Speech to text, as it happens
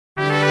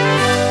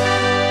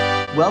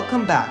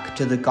Welcome back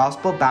to the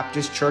Gospel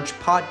Baptist Church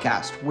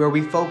podcast, where we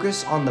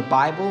focus on the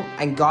Bible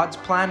and God's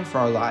plan for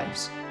our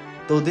lives.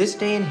 Though this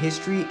day in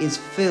history is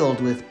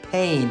filled with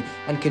pain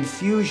and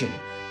confusion,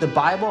 the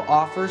Bible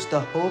offers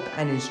the hope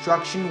and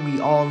instruction we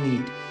all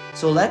need.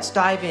 So let's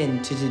dive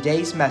into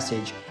today's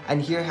message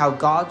and hear how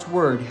God's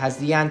Word has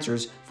the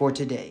answers for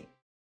today.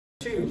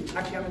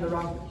 Actually, I'm in the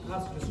wrong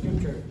passage of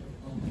Scripture.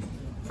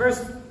 1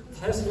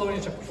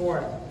 Thessalonians chapter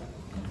 4.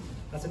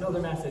 That's another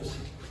message.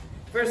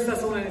 1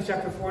 Thessalonians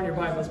chapter 4 in your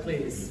Bibles,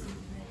 please.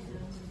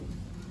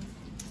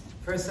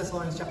 1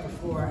 Thessalonians chapter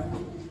 4.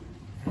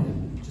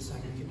 Just a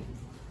second.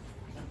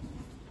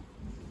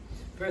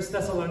 1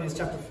 Thessalonians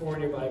chapter 4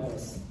 in your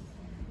Bibles.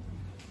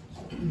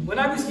 When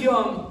I was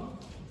young,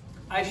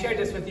 I shared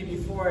this with you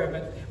before,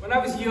 but when I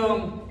was a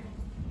young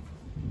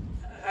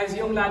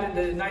lad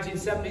in the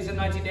 1970s and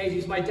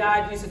 1980s, my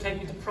dad used to take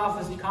me to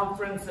prophecy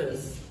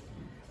conferences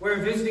where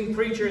visiting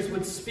preachers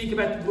would speak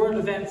about world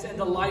events in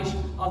the light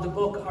of the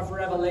book of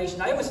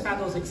Revelation. I always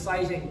found those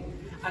exciting,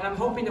 and I'm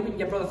hoping that we can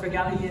get Brother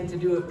Fergali in to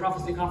do a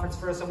prophecy conference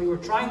for us, and we were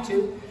trying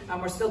to,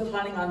 and we're still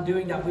planning on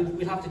doing that.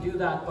 We'll have to do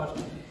that, but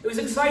it was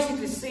exciting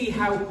to see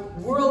how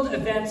world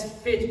events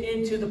fit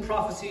into the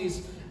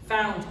prophecies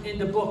found in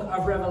the book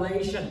of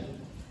Revelation.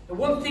 The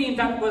one theme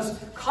that was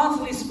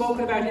constantly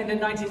spoken about in the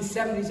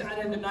 1970s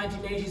and in the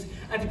 1980s,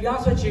 and to be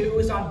honest with you, it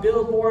was on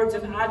billboards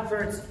and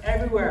adverts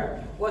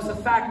everywhere, was the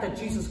fact that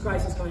Jesus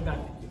Christ is coming back.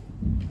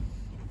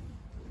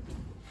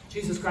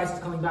 Jesus Christ is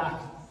coming back.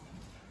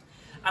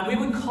 And we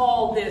would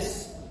call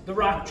this the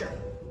rapture.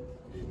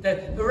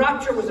 The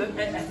rapture was a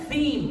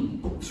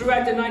theme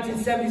throughout the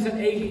 1970s and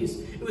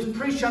 80s. It was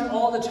preached on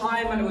all the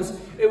time, and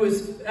it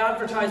was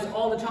advertised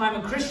all the time.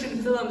 And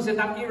Christian films in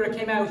that era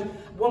came out.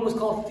 One was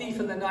called Thief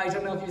in the Night. I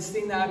don't know if you've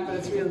seen that, but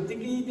it's real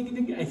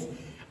diggy.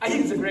 I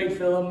think it's a great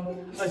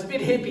film. It's a bit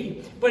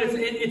hippie, but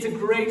it's a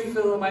great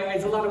film.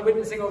 There's a lot of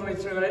witnessing all the way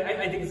through it.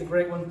 I think it's a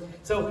great one.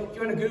 So if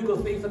you want to Google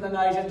Thief in the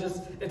Night, and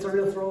it's a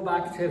real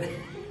throwback to it.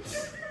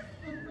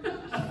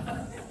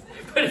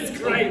 But it's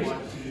great.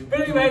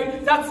 But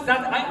anyway,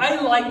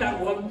 I like that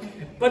one.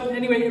 But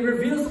anyway, it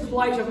reveals the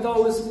plight of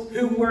those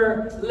who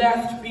were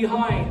left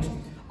behind.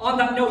 On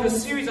that note, a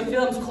series of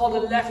films called the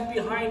Left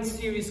Behind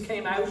series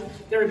came out.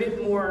 They're a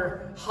bit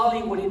more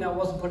Hollywoody now. It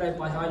wasn't put out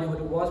by Hollywood,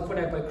 it was put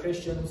out by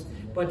Christians.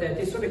 But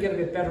they sort of get a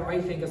bit better,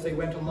 I think, as they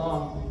went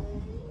along.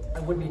 I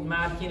wouldn't be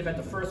mad keen about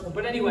the first one.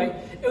 But anyway,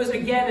 it was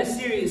again a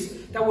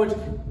series that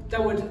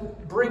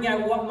would bring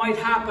out what might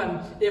happen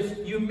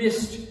if you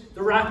missed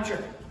the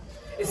rapture.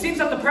 It seems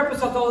that the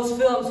purpose of those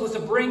films was to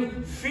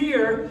bring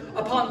fear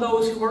upon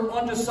those who were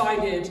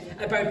undecided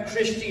about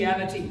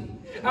Christianity.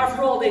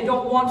 After all, they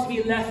don't want to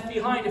be left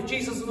behind. If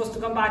Jesus was to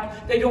come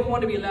back, they don't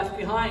want to be left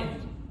behind.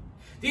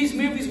 These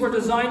movies were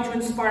designed to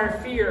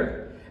inspire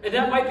fear, and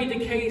that might be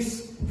the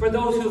case for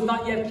those who have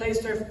not yet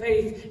placed their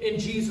faith in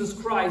Jesus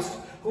Christ.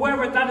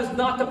 However, that is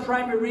not the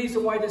primary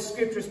reason why the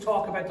scriptures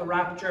talk about the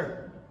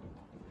rapture.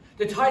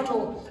 The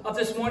title of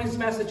this morning's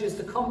message is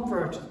The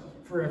Comfort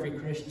for Every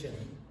Christian.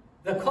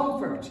 The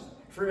comfort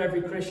for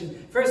every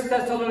Christian. 1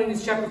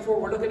 Thessalonians chapter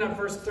 4, we're looking at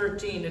verse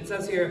 13. It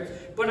says here,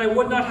 "But I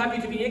would not have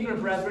you to be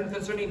ignorant, brethren,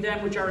 concerning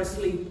them which are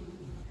asleep,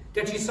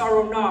 that ye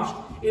sorrow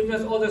not, even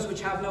as others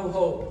which have no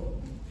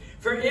hope.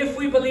 For if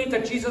we believe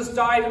that Jesus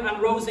died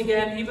and rose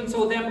again, even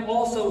so them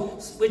also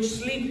which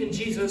sleep in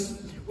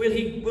Jesus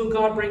will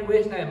God bring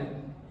with him.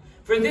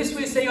 For this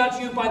we say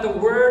unto you by the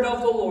word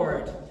of the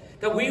Lord,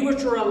 that we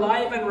which are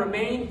alive and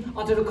remain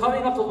unto the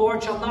coming of the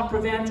Lord shall not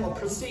prevent or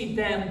precede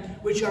them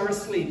which are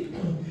asleep.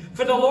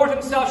 For the Lord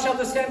himself shall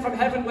descend from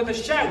heaven with a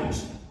shout,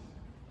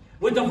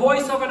 with the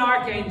voice of an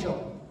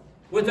archangel,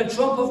 with the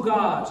trump of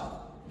God,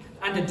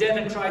 and the dead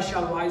in Christ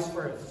shall rise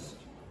first.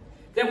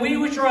 Then we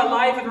which are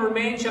alive and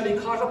remain shall be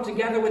caught up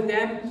together with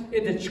them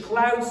in the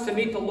clouds to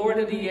meet the Lord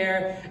in the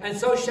air, and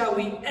so shall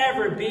we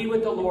ever be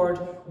with the Lord.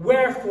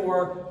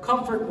 Wherefore,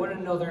 comfort one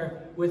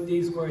another with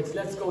these words."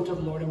 Let's go to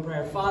the Lord in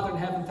prayer. Father in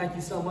heaven, thank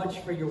you so much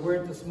for your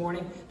word this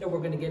morning that we're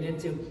going to get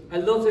into. I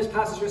love this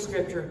passage of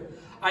scripture.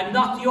 I'm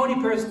not the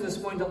only person this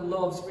morning that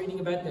loves reading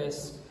about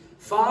this.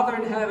 Father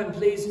in heaven,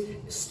 please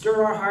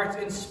stir our hearts,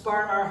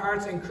 inspire our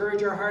hearts,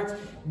 encourage our hearts,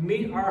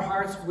 meet our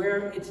hearts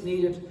where it's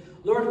needed.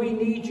 Lord, we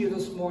need you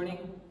this morning.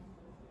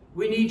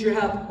 We need your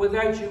help.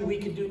 Without you, we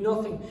can do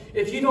nothing.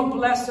 If you don't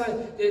bless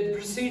the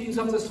proceedings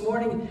of this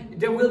morning,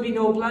 there will be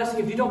no blessing.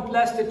 If you don't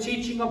bless the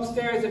teaching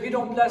upstairs, if you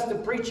don't bless the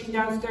preaching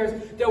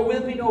downstairs, there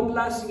will be no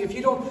blessing. If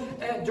you don't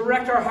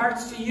direct our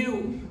hearts to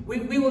you,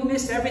 we will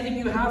miss everything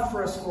you have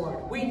for us,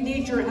 Lord. We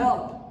need your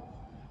help.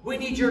 We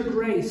need your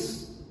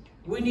grace.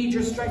 We need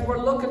your strength. We're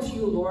looking to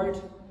you,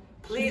 Lord.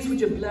 Please would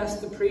you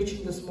bless the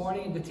preaching this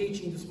morning and the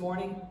teaching this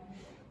morning.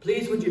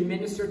 Please would you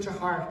minister to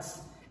hearts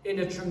in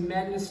a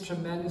tremendous,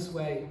 tremendous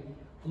way.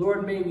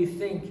 Lord, may we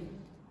think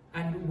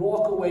and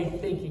walk away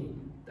thinking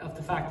of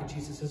the fact that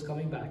Jesus is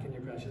coming back in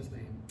your precious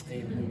name.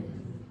 Amen.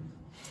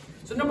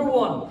 So number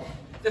one,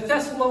 the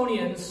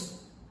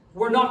Thessalonians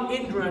were not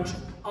ignorant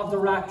of the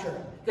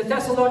rapture. The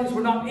Thessalonians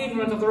were not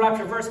ignorant of the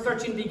rapture. Verse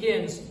 13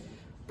 begins,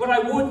 "But I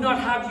would not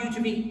have you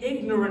to be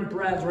ignorant,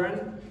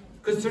 brethren,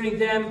 concerning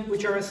them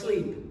which are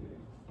asleep,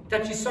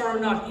 that ye sorrow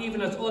not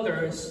even as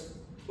others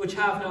which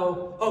have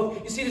no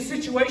hope. You see, the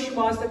situation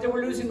was that they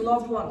were losing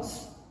loved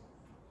ones.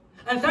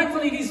 And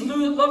thankfully, these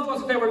loved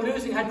ones that they were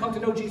losing had come to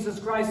know Jesus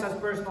Christ as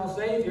personal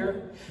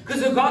Savior,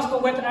 because the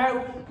gospel went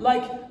out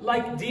like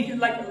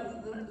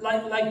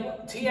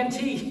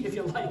TNT, if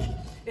you like,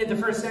 in the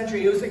first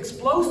century. It was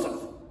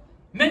explosive.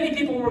 Many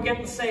people were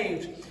getting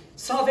saved.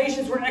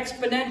 Salvations were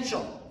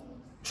exponential.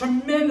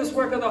 Tremendous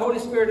work of the Holy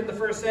Spirit in the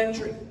first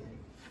century.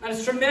 And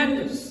it's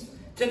tremendous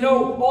to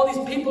know all these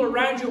people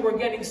around you were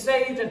getting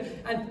saved,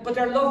 but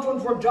their loved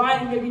ones were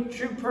dying, maybe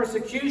through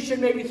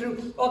persecution, maybe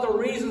through other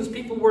reasons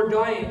people were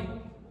dying.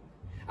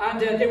 And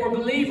they were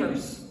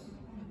believers.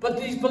 But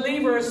these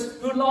believers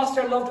who lost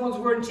their loved ones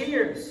were in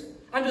tears.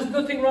 And there's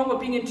nothing wrong with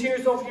being in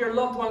tears over your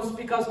loved ones,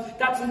 because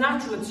that's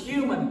natural, it's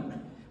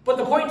human. But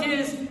the point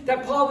is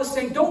that Paul was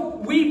saying,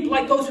 don't weep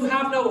like those who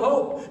have no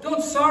hope.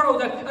 Don't sorrow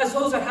as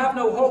those that have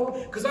no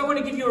hope, because I want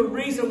to give you a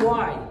reason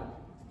why.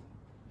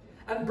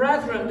 And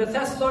brethren, the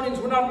Thessalonians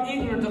were not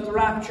ignorant of the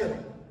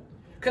rapture.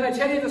 Can I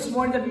tell you this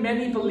morning that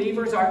many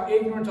believers are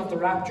ignorant of the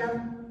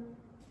rapture?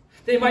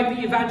 They might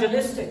be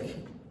evangelistic.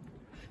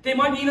 They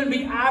might even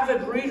be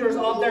avid readers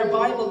of their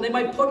Bible. They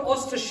might put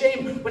us to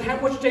shame with how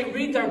much they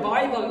read their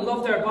Bible and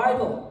love their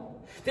Bible.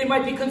 They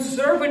might be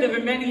conservative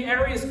in many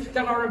areas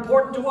that are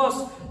important to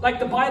us, like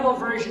the Bible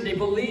version. They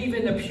believe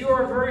in the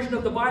pure version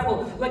of the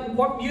Bible, like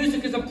what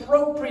music is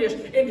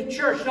appropriate in the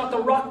church, not the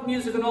rock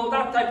music and all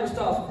that type of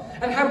stuff,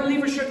 and how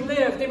believers should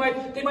live. They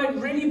might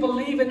really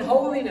believe in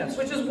holiness,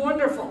 which is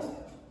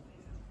wonderful.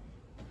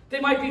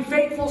 They might be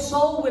faithful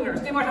soul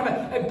winners. They might have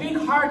a big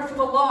heart for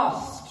the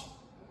lost,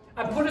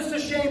 and put us to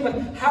shame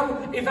with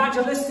how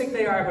evangelistic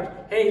they are.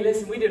 But hey,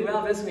 listen, we did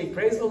well this week.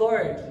 Praise the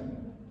Lord.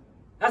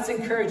 That's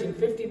encouraging.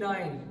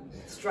 59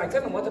 strikes.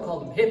 I don't know what to call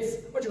them.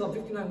 Hits. What do you call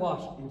them? 59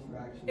 what?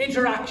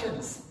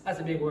 Interactions. That's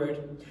a big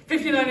word.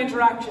 59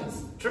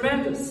 interactions.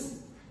 Tremendous.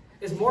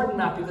 It's more than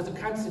that, because it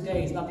counts the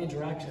days, not the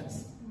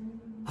interactions.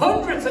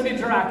 Hundreds of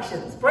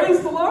interactions.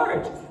 Praise the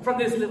Lord. From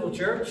this little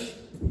church.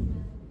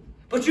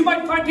 But you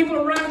might find people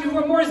around you who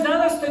are more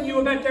zealous than you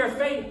about their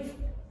faith.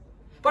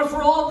 But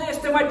for all this,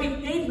 they might be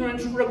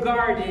ignorant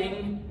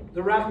regarding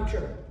the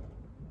rapture.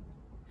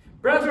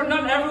 Brethren,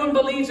 not everyone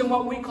believes in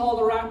what we call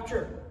the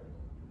rapture.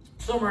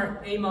 Some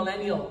are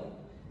amillennial.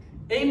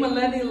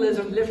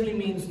 Amillennialism literally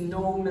means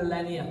no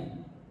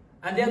millennium.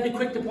 And they'll be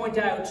quick to point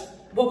out,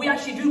 well, we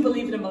actually do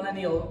believe in a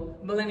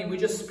millennium. We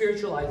just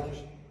spiritualize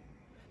it.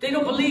 They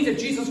don't believe that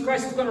Jesus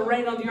Christ is going to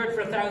reign on the earth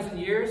for 1,000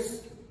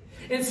 years.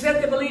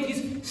 Instead, they believe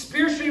he's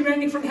spiritually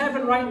reigning from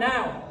heaven right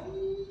now.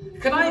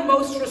 Can I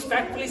most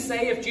respectfully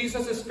say, if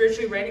Jesus is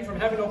spiritually reigning from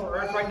heaven over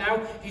earth right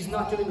now, he's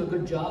not doing a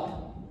good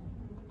job?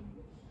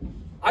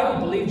 I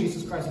don't believe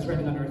Jesus Christ is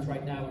reigning on earth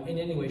right now in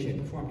any way,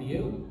 shape, or form. Do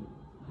you?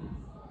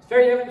 It's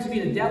very evident to me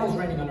the devil's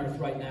reigning on earth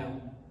right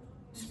now,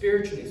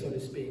 spiritually, so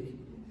to speak.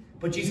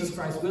 But Jesus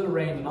Christ will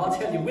reign, and I'll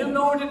tell you, we'll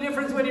know the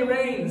difference when he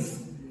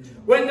reigns.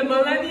 When the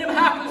millennium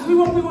happens, we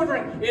won't be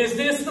wondering, is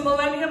this the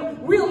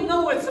millennium? We'll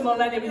know it's the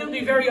millennium. It'll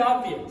be very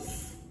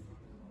obvious.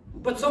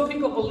 But some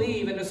people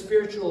believe in a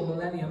spiritual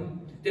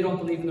millennium. They don't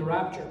believe in the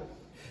rapture.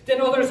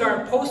 Then others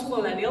are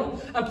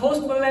post-millennial, and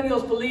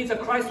post-millennials believe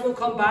that Christ will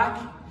come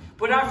back,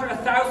 but after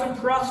 1,000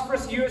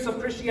 prosperous years of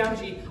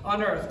Christianity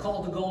on earth,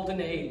 called the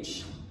Golden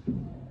Age.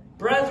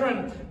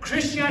 Brethren,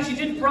 Christianity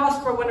did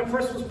prosper when it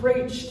first was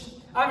preached.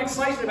 I'm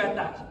excited about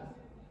that.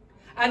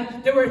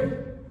 And there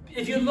were,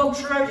 if you look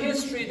throughout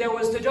history, there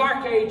was the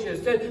Dark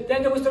Ages, then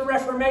there was the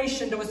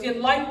Reformation, there was the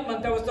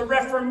Enlightenment, there was the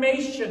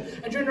Reformation.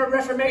 And during the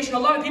Reformation, a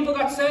lot of people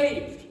got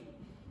saved.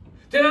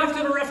 Then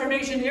after the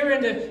Reformation era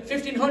in the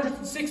 1500s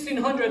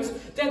and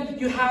 1600s, then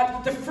you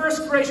had the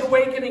First Great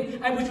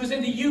Awakening, which was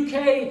in the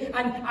UK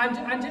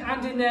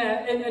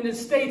and in the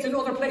States and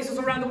other places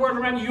around the world,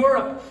 around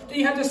Europe. Then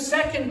you had the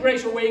Second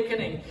Great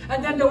Awakening.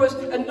 And then there was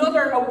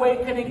another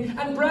awakening.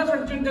 And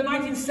brethren, during the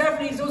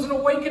 1970s, there was an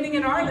awakening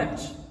in Ireland.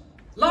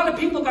 A lot of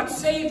people got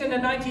saved in the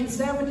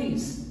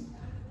 1970s.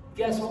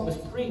 Guess what was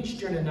preached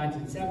during the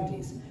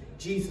 1970s?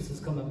 Jesus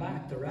is coming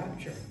back, the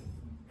rapture.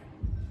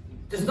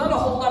 There's not a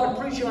whole lot of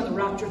preaching on the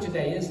rapture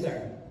today, is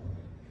there?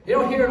 You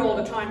don't hear it all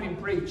the time being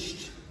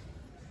preached.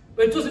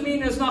 But it doesn't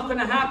mean it's not going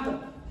to happen.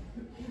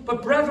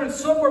 But brethren,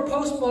 some were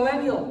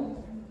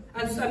post-millennial.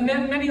 And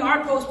many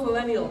are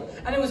post-millennial.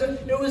 And that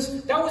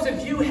was a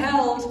view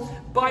held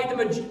by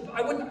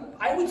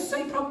I would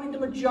say probably the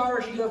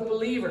majority of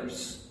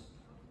believers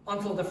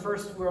until the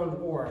First World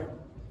War.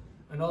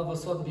 And all of a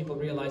sudden people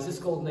realize this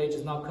golden age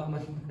is not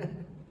coming.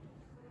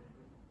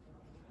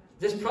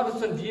 This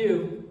Protestant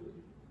view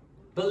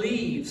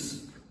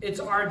believes it's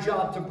our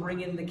job to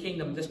bring in the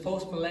kingdom, this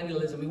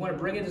post-millennialism. We want to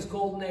bring in this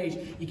golden age.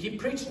 You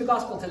keep preaching the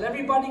gospel till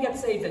everybody gets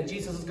saved and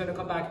Jesus is going to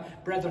come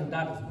back. Brethren,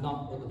 that is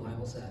not what the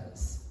Bible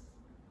says.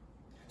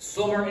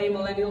 Some are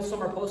amillennial,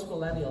 some are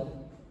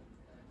post-millennial.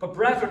 But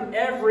brethren,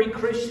 every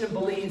Christian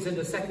believes in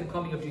the second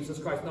coming of Jesus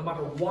Christ, no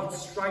matter what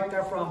stripe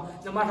they're from,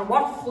 no matter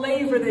what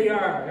flavor they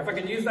are, if I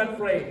can use that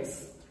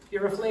phrase.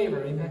 You're a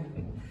flavor,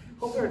 amen?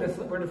 Hope we're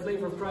the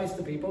flavor of Christ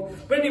to people.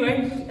 But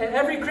anyway,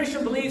 every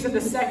Christian believes in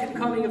the second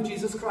coming of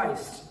Jesus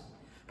Christ.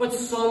 But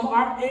some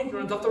are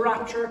ignorant of the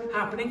rapture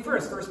happening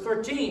first. Verse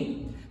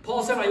 13.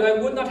 Paul said, I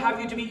would not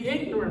have you to be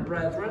ignorant,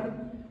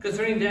 brethren,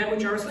 concerning them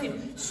which are asleep.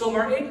 Some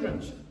are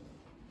ignorant.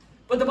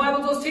 But the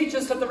Bible does teach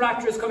us that the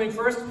rapture is coming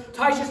first.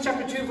 Titus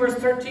chapter 2 verse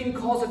 13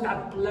 calls it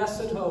that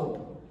blessed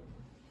hope.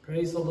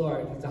 Praise the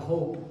Lord. It's a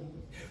hope.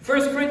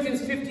 1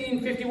 Corinthians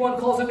 15:51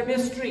 calls it a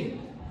mystery.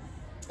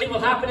 It will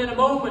happen in a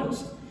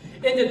moment.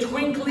 In the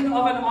twinkling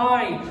of an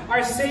eye,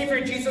 our Savior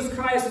Jesus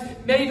Christ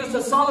made us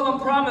a solemn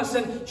promise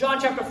in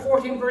John chapter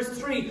 14 verse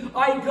 3.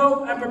 I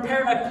go and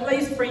prepare a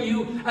place for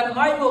you, and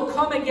I will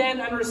come again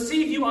and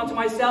receive you unto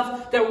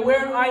myself, that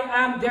where I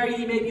am, there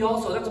ye may be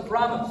also. That's a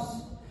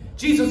promise.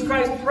 Jesus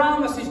Christ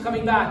promised he's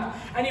coming back,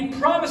 and he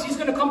promised he's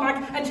going to come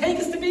back and take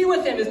us to be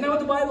with him. Isn't that what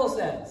the Bible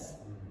says?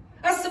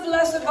 That's the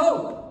blessed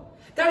hope.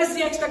 That is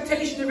the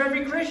expectation of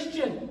every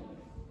Christian.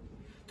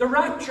 The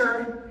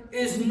rapture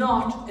is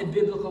not a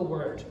biblical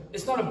word.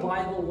 It's not a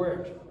Bible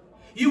word.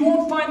 You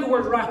won't find the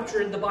word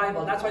rapture in the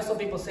Bible. That's why some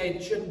people say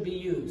it shouldn't be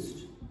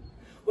used.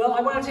 Well,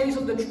 I want to tell you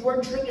something. The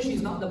word Trinity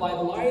is not in the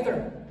Bible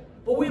either.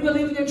 But we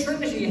believe in the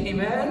Trinity.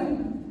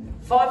 Amen?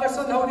 Father,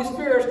 Son, and Holy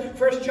Spirit.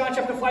 1 John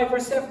chapter 5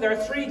 verse 7. There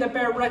are three that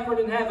bear record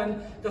in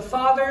heaven. The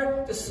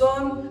Father, the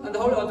Son, and the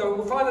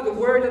Father, the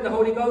Word, and the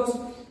Holy Ghost.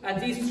 And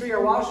these three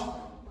are what?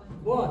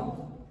 One.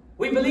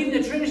 We believe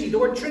in the Trinity. The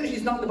word Trinity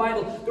is not in the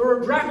Bible. The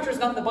word rapture is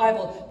not in the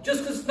Bible.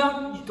 Just because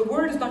the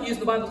word is not used in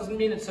the Bible doesn't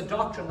mean it's a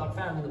doctrine not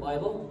found in the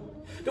Bible.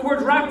 The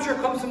word rapture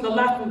comes from the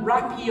Latin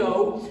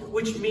rapio,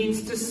 which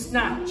means to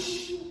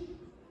snatch.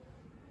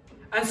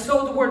 And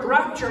so the word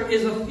rapture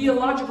is a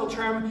theological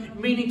term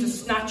meaning to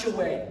snatch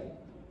away.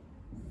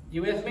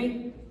 You with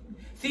me?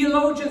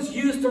 Theologians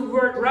use the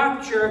word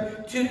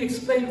rapture to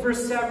explain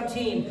verse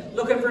 17.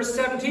 Look at verse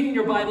 17 in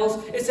your Bibles.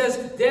 It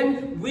says,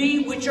 then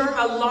we which are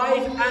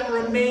alive and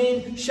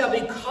remain shall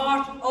be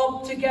caught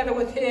up together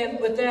with them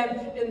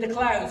in the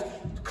clouds.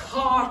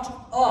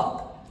 Caught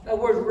up. That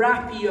word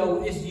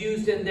rapio is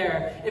used in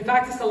there. In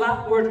fact, it's the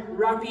Latin word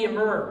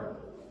rapiamer.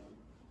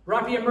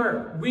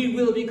 Rapiamer. We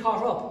will be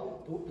caught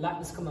up. The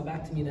Latin's coming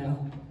back to me now.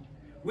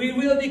 We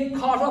will be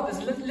caught up.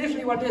 It's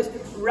literally what it is.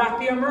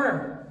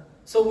 Rapiamer.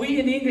 So we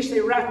in English say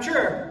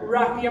rapture,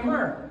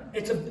 rapiamer.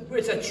 It's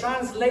a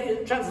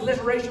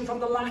transliteration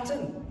from the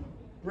Latin,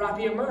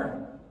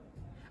 rapiamer.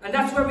 And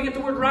that's where we get the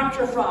word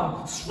rapture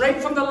from.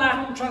 Straight from the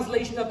Latin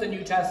translation of the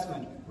New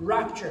Testament.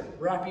 Rapture,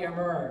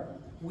 rapiamer.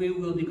 We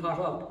will be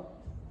caught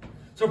up.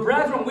 So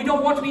brethren, we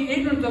don't want to be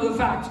ignorant of the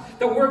fact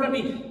that we're going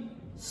to be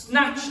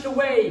snatched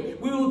away.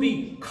 We will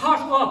be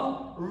caught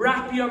up,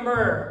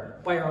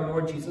 rapiamer, by our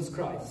Lord Jesus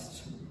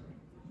Christ.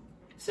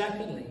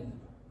 Secondly,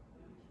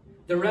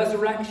 the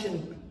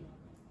resurrection,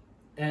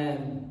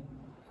 I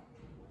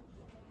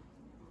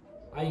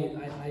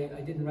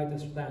didn't write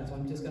this down, so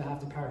I'm just going to have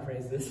to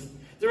paraphrase this.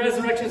 The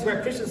resurrection is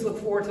where Christians look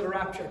forward to the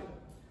rapture.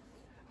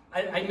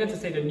 I meant to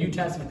say the New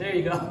Testament. There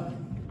you go.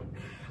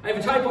 I have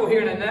a typo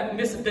here, and I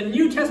missed the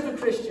New Testament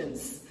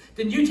Christians.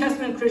 The New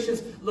Testament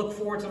Christians look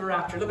forward to the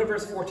rapture. Look at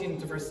verse 14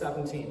 to verse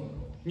 17.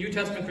 New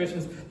Testament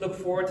Christians look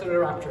forward to the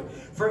rapture.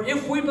 For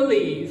if we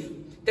believe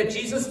that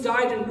Jesus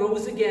died and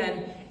rose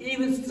again,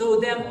 even so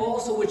them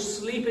also which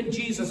sleep in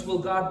Jesus will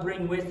God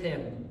bring with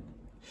him.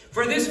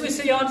 For this we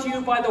say unto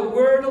you by the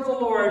word of the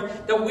Lord,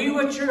 that we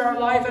which are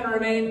alive and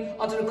remain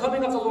unto the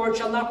coming of the Lord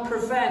shall not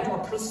prevent or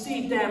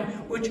precede them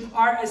which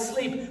are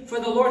asleep. For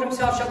the Lord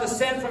himself shall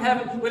descend from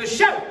heaven with a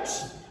shout,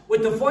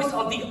 with the voice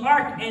of the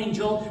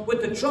archangel,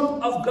 with the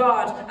trump of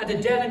God, and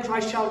the dead in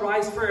Christ shall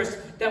rise first.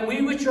 Then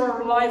we which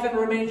are alive and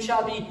remain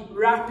shall be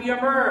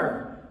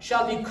rapiamer,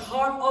 shall be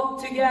caught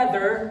up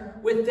together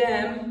with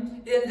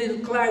them in the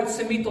clouds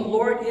to meet the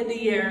Lord in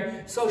the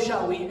air. So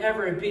shall we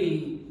ever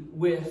be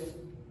with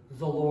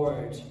the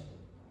Lord.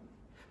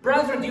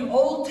 Brethren, the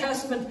Old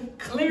Testament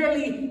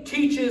clearly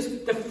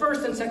teaches the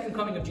first and second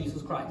coming of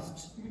Jesus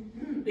Christ.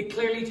 It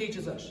clearly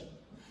teaches it.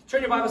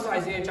 Turn your Bibles to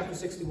Isaiah chapter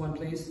 61,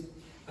 please.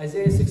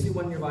 Isaiah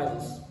 61 in your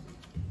Bibles.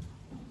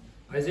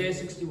 Isaiah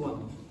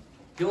 61.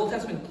 The Old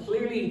Testament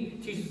clearly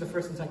teaches the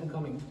first and second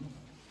coming.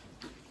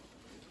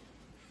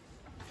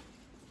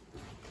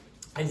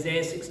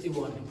 Isaiah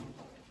 61.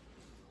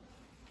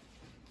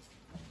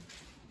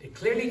 It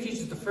clearly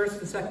teaches the first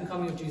and second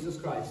coming of Jesus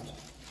Christ.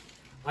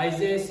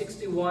 Isaiah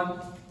 61,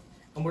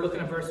 and we're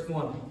looking at verse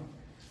 1.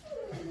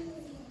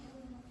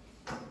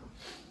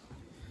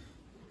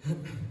 It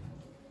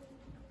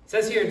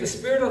says here, the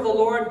Spirit of the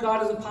Lord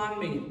God is upon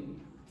me,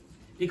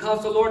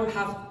 because the Lord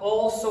hath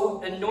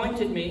also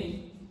anointed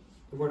me.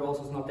 The word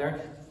also is not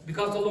there.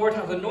 Because the Lord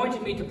hath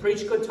anointed me to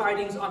preach good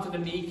tidings unto the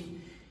meek.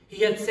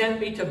 He had sent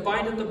me to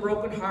bind up the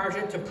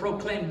brokenhearted, to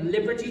proclaim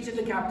liberty to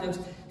the captives,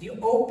 the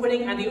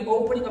opening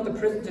of the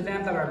prison to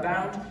them that are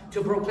bound,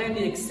 to proclaim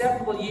the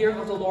acceptable year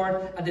of the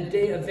Lord and the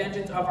day of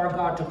vengeance of our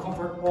God, to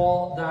comfort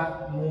all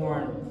that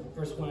mourn.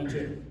 Verse 1 and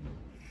 2.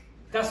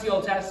 That's the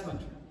Old Testament.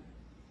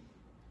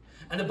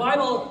 And the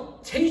Bible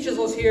teaches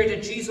us here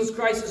that Jesus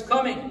Christ is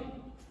coming.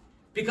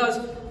 Because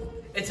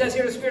it says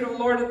here, the Spirit of the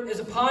Lord is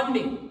upon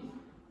me.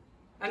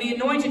 And he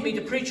anointed me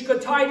to preach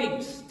good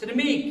tidings to the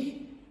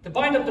meek, to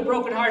bind up the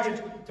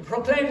brokenhearted, to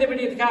proclaim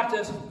liberty to the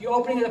captives, the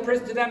opening of the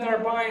prison to them that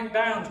are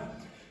bound.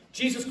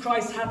 Jesus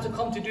Christ had to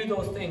come to do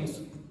those things.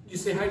 You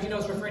say, how do you know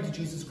it's referring to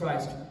Jesus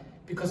Christ?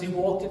 Because he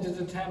walked into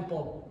the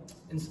temple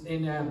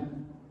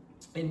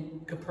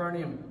in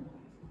Capernaum.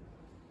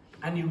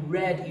 And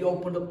he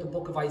opened up the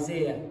book of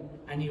Isaiah,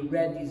 and he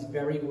read these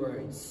very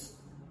words.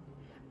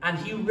 And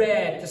he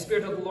read, the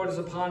Spirit of the Lord is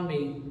upon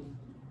me.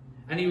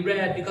 And he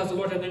read, because the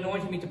Lord had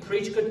anointed me to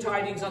preach good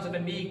tidings unto the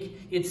meek.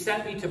 He had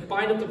sent me to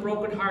bind up the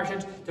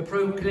brokenhearted, to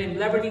proclaim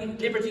liberty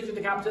to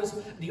the captives,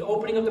 the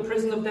opening of the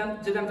prison to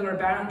them that are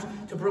bound,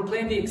 to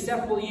proclaim the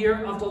acceptable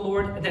year of the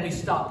Lord. And then he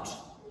stopped.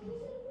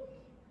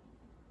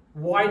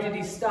 Why did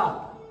he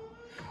stop?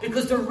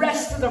 Because the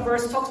rest of the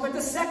verse talks about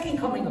the second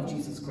coming of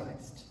Jesus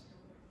Christ.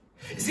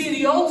 You see, in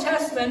the Old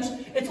Testament,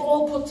 it's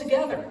all put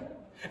together.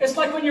 It's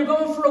like when you're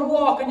going for a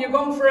walk, and you're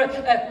going for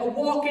a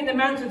walk in the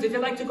mountains, if you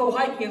like to go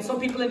hiking, and some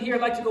people in here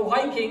like to go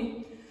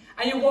hiking,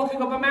 and you're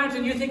walking up a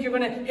mountain, you think you're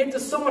going to hit the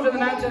summit of the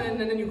mountain, and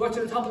then you go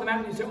to the top of the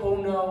mountain, and you say, oh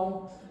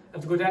no, I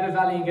have to go down the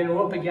valley and get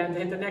up again to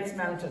hit the next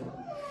mountain.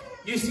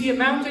 You see a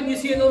mountain, you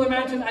see another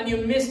mountain, and you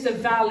miss the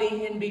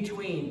valley in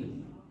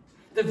between.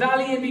 The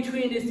valley in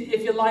between, is,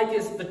 if you like,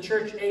 is the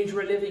church age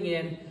we're living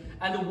in.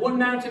 And the one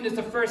mountain is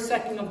the first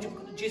second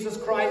of Jesus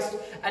Christ,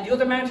 and the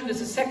other mountain is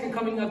the second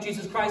coming of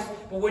Jesus Christ.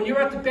 But when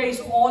you're at the base,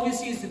 all you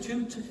see is the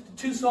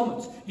two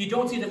summits. You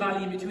don't see the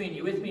valley in between.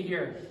 You with me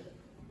here?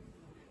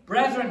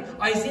 Brethren,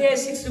 Isaiah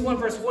 61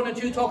 verse 1 and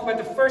 2 talk about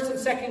the first and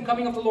second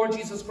coming of the Lord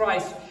Jesus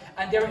Christ.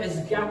 And there is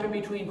a gap in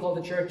between called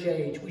the church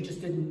age. We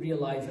just didn't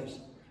realize it.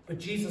 But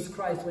Jesus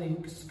Christ, when he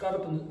got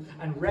up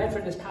and read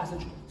from this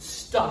passage,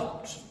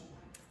 stopped.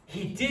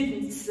 He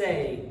didn't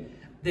say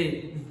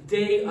the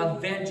day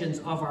of vengeance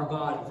of our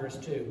God, verse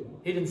 2.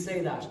 He didn't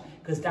say that,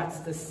 because that's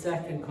the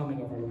second coming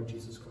of our Lord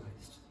Jesus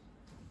Christ.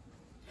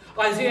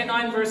 Isaiah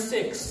 9 verse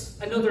 6,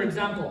 another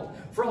example.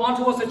 For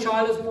unto us a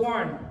child is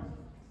born,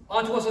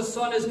 unto us a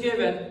son is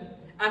given,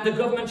 and the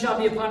government shall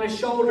be upon his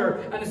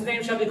shoulder, and his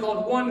name shall be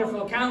called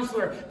Wonderful,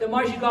 Counselor, the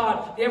Mighty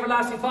God, the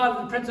Everlasting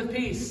Father, the Prince of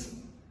Peace.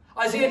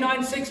 Isaiah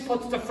 9 6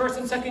 puts the first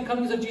and second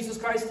comings of Jesus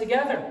Christ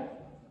together.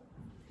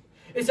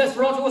 It says,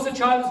 for unto us a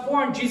child is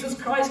born. Jesus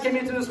Christ came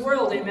into this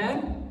world,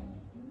 amen?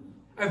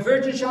 A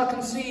virgin shall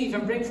conceive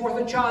and bring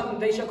forth a child,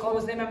 and they shall call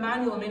his name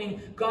Emmanuel,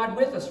 meaning God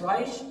with us,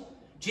 right?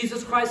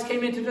 Jesus Christ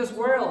came into this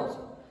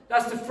world.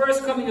 That's the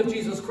first coming of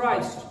Jesus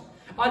Christ.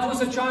 Unto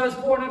us a child is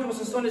born, unto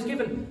us a son is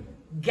given.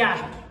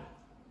 Gap.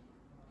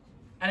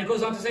 And it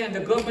goes on to say, and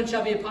the government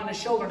shall be upon his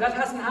shoulder. That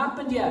hasn't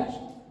happened yet.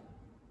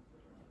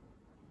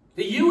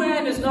 The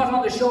UN is not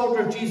on the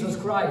shoulder of Jesus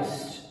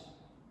Christ.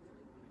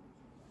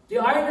 The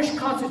Irish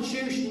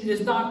Constitution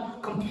is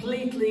not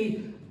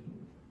completely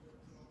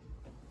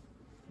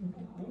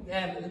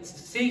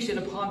seated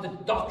upon the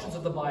doctrines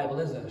of the Bible,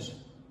 is it?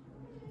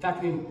 In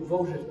fact, we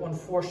voted,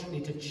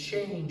 unfortunately, to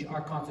change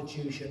our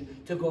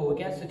Constitution to go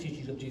against the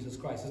teachings of Jesus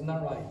Christ. Isn't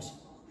that right?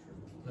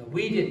 No,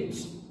 we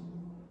didn't,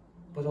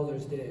 but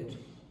others did.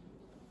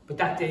 But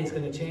that day is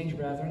going to change,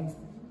 brethren.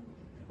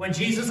 When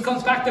Jesus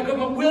comes back, the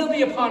government will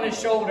be upon his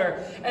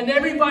shoulder, and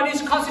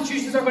everybody's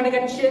constitutions are going to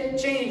get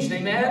changed,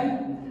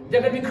 amen? They're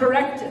going to be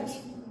corrected.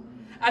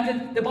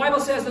 And the Bible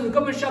says that the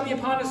government shall be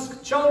upon his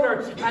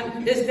shoulder,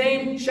 and his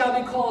name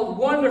shall be called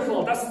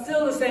Wonderful. That's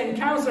still the same.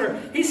 Counselor.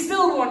 He's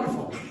still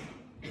wonderful.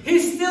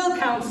 He's still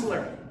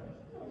Counselor.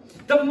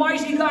 The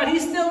Mighty God.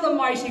 He's still the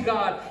Mighty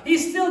God.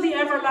 He's still the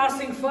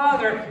Everlasting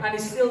Father, and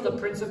he's still the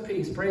Prince of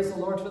Peace. Praise the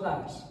Lord for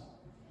that.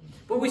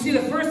 But we see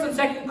the first and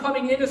second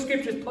coming in the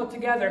scriptures put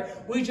together.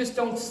 We just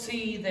don't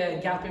see the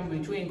gap in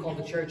between called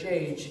the church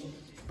age.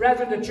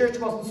 Brethren, the church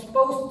wasn't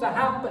supposed to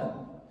happen.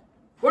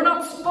 We're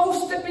not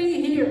supposed to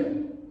be here.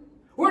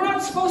 We're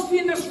not supposed to be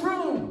in this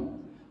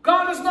room.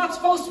 God is not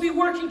supposed to be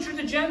working through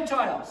the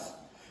Gentiles.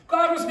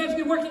 God was meant to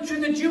be working through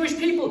the Jewish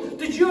people.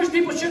 The Jewish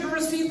people should have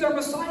received their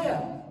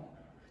Messiah.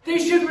 They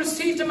should have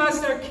received him as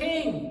their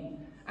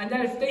king. And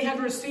then if they had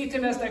received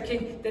him as their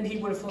king, then he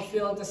would have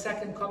fulfilled the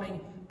second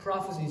coming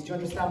prophecies. Do you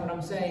understand what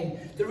I'm saying?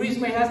 The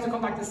reason why he has to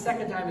come back the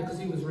second time is because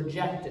he was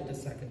rejected the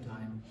second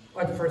time.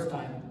 Or the first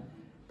time.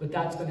 But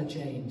that's going to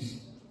change.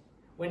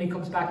 When he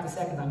comes back the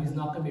second time, he's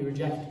not going to be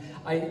rejected.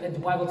 The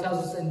Bible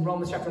tells us in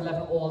Romans chapter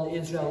 11, all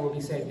Israel will be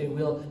saved. They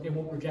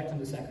won't reject him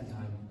the second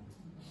time.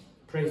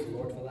 Praise the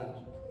Lord for that.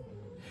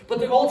 But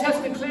the Old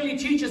Testament clearly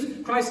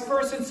teaches Christ's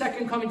first and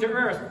second coming to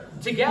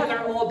earth. Together,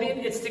 albeit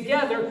it's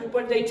together,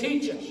 but they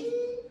teach it.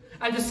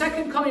 And the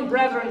second coming,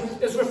 brethren,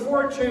 is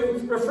referred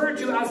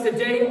to as the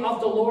day of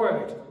the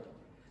Lord.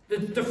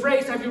 The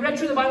phrase, have you read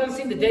through the Bible and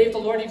seen the day of the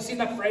Lord? Have you seen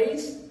that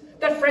phrase?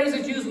 That phrase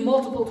is used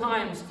multiple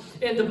times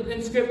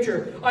in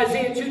Scripture.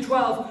 Isaiah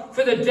 2:12,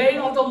 for the day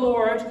of the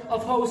Lord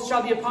of hosts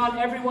shall be upon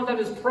everyone that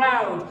is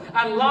proud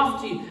and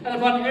lofty, and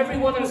upon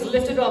everyone that is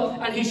lifted up,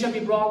 and he shall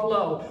be brought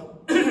low.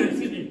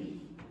 Excuse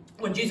me.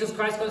 When Jesus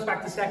Christ comes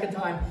back the second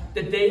time,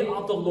 the day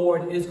of the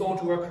Lord is going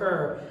to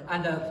occur,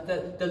 and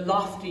the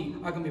lofty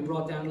are going to be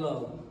brought down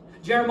low.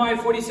 Jeremiah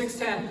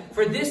 46:10,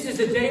 for this is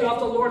the day of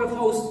the Lord of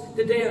hosts,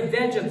 the day of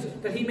vengeance,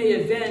 that he may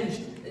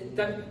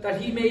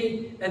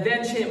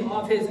avenge him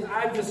of his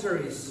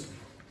adversaries.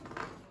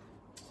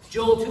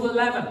 Joel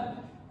 2:11,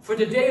 for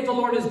the day of the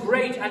Lord is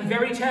great and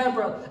very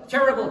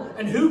terrible,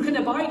 and who can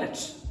abide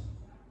it?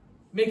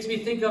 Makes me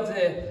think of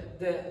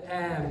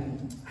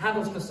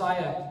Handel's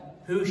Messiah.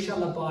 Who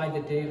shall abide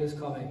the day of his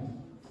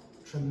coming?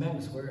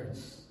 Tremendous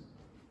words.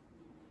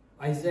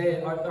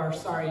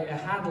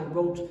 Handel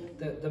wrote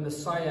the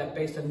Messiah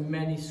based on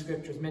many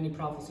scriptures, many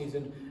prophecies,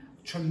 and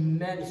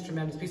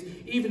tremendous piece.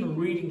 Even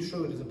reading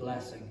through it is a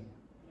blessing.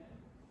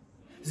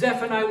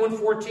 Zephaniah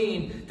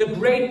 1:14, the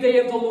great day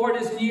of the Lord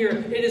is near.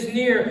 It is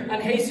near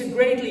and hastened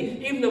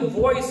greatly. Even the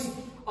voice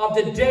of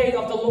the day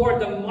of the Lord,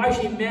 the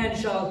mighty men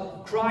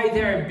shall cry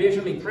there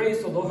bitterly.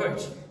 Praise the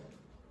Lord.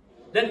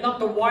 Let not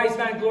the wise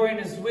man glory in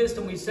his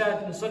wisdom, we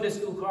said in Sunday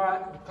school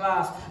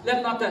class.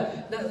 Let not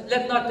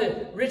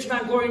the rich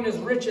man glory in his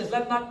riches.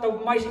 Let not the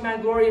mighty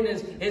man glory in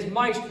his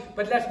might.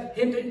 But let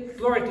him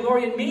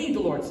glory in me,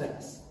 the Lord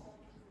says.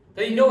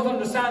 That he knoweth and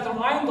understands that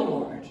I am the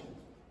Lord.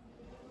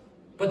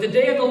 But the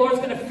day of the Lord is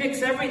going to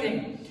fix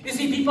everything. You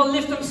see, people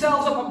lift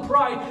themselves up in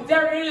pride.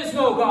 There is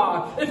no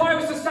God. If I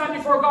was to stand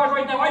before God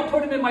right now, I'd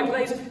put him in my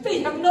place. They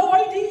have no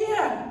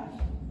idea.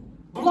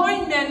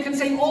 Blind men can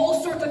say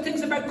all sorts of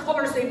things about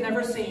colours they've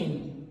never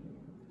seen.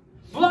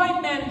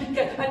 Blind men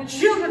and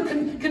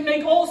children can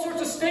make all sorts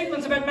of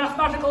statements about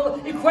mathematical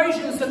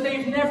equations that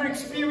they've never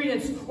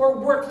experienced or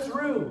worked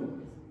through.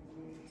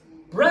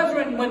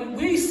 Brethren, when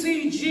we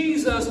see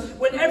Jesus,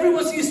 when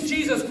everyone sees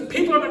Jesus,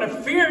 people are going to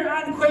fear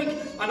and quake.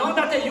 And on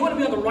that day, you want to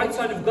be on the right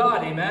side of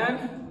God,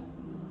 amen?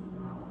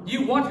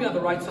 You want to be on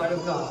the right side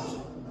of God.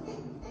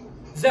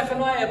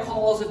 Zephaniah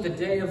calls it the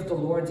day of the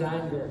Lord's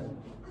anger.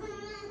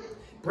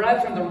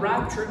 Brethren, the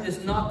rapture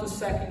is not the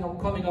second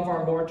coming of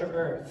our Lord to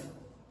earth.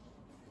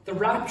 The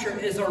rapture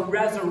is a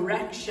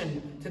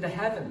resurrection to the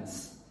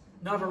heavens,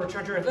 not a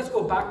return to earth. Let's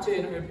go back to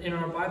in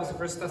our Bibles to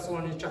 1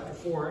 Thessalonians chapter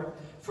 4.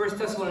 1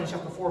 Thessalonians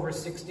chapter 4, verse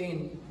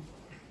 16.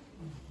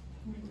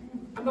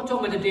 I'm not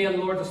talking about the day of the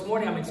Lord this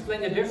morning. I'm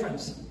explaining the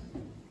difference.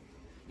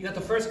 You got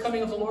the first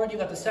coming of the Lord. You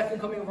got the second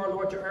coming of our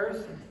Lord to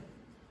earth.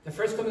 The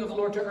first coming of the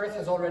Lord to earth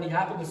has already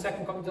happened. The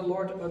second coming of the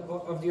Lord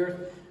of the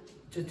earth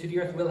to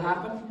the earth will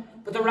happen.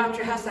 But the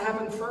rapture has to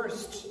happen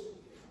first.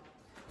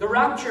 The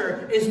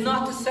rapture is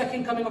not the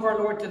second coming of our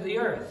Lord to the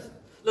earth.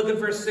 Look at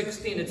verse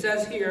 16. It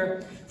says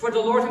here, for the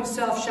Lord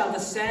himself shall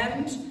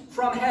descend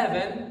from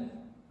heaven,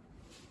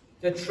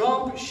 the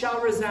trump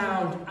shall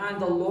resound,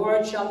 and the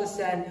Lord shall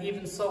descend,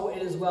 even so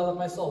it is well with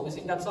my soul. We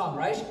sing that song,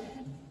 right?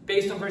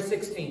 Based on verse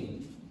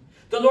 16.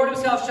 The Lord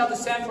himself shall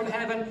descend from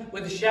heaven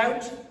with a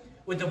shout,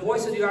 with the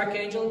voice of the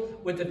archangel,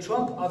 with the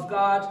trump of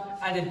God,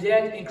 and the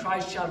dead in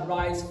Christ shall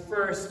rise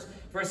first.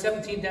 Verse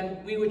 17,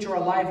 then we which are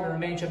alive and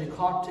remain shall be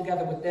caught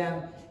together with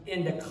them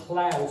in the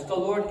clouds. The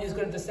Lord is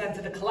going to descend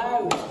to the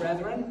clouds,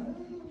 brethren.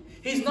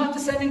 He's not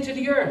descending to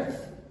the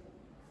earth.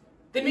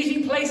 The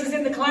meeting place is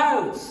in the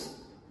clouds.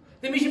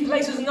 The meeting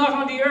place is not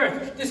on the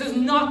earth. This is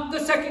not the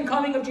second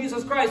coming of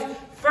Jesus Christ.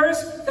 1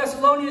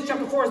 Thessalonians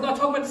chapter 4 is not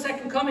talking about the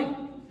second coming.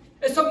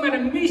 It's talking about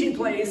a meeting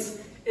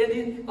place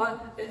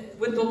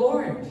with the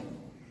Lord.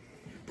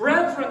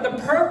 Brethren,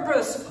 the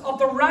purpose of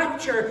the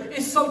rapture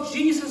is so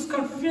Jesus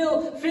can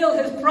fulfill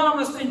his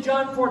promise in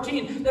John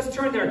 14. Let's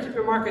turn there. Keep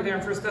your marker there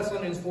in 1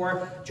 Thessalonians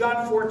 4.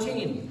 John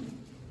 14.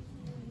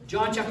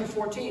 John chapter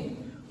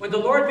 14. When the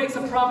Lord makes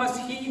a promise,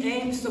 he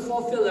aims to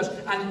fulfill it,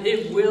 and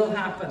it will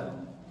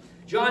happen.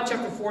 John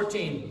chapter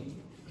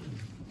 14.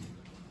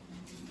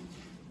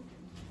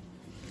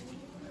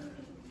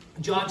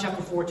 John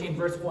chapter 14,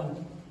 verse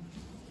 1.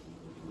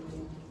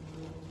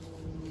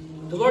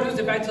 The Lord is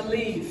about to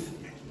leave.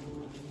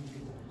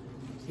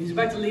 He's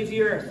about to leave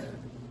the earth.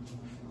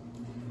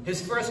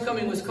 His first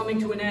coming was coming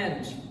to an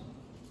end.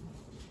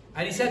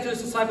 And he said to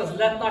his disciples,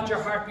 let not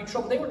your heart be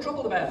troubled. They were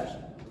troubled about it.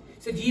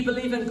 He said, ye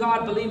believe in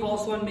God, believe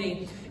also in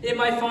me. In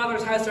my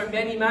Father's house are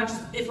many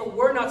mansions. If it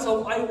were not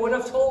so, I would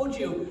have told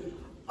you.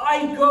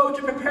 I go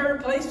to prepare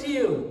a place to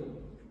you.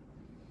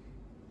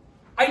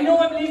 I know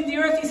I'm leaving the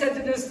earth, he said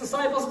to his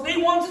disciples. They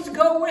wanted to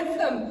go with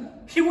him.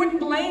 He wouldn't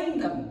blame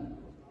them.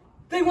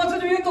 They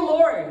wanted to be with the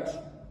Lord.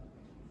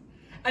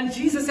 And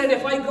Jesus said,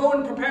 if I go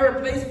and prepare a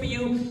place for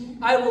you,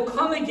 I will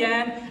come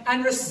again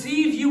and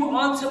receive you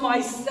unto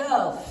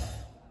myself,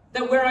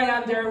 that where I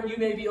am, there you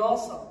may be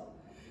also.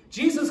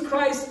 Jesus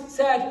Christ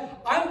said,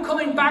 I'm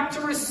coming back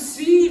to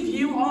receive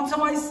you unto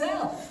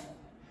myself.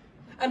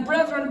 And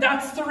brethren,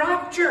 that's the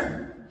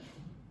rapture.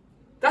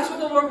 That's what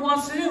the Lord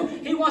wants to do.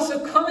 He wants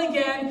to come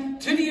again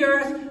to the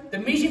earth. The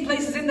meeting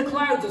place is in the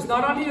clouds. It's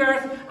not on the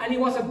earth. And he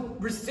wants to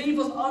receive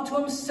us unto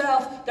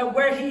himself, that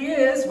where he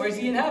is, where is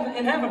he in heaven?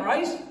 In heaven,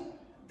 right?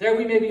 There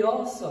we may be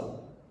also.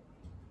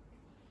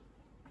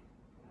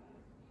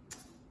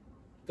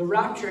 The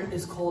rapture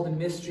is called a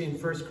mystery in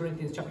 1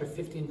 Corinthians chapter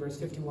 15, verse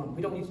 51.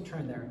 We don't need to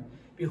turn there.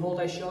 Behold,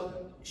 I show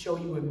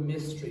you a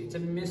mystery. It's a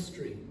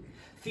mystery.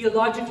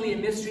 Theologically, a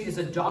mystery is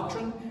a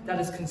doctrine that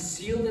is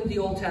concealed in the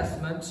Old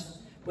Testament,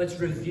 but it's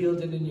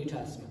revealed in the New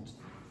Testament.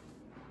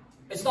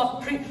 It's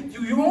not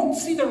you won't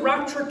see the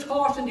rapture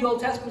taught in the Old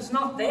Testament. It's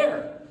not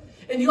there.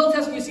 In the Old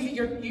Testament,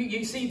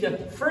 you see the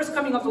first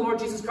coming of the Lord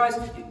Jesus Christ.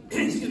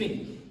 Excuse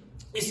me.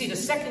 You see the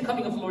second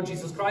coming of the Lord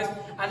Jesus Christ,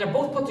 and they're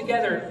both put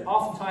together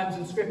oftentimes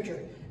in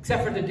Scripture,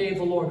 except for the day of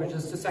the Lord, which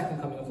is the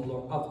second coming of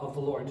the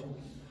Lord.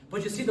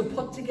 But you see them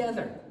put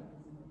together.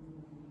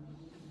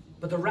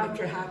 But the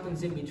rapture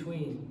happens in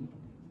between.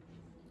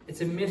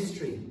 It's a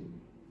mystery.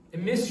 A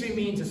mystery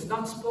means it's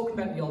not spoken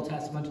about in the Old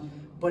Testament,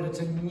 but it's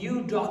a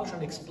new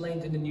doctrine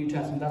explained in the New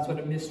Testament. That's what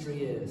a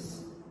mystery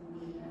is.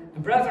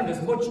 And brethren,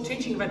 there's much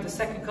teaching about the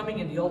second coming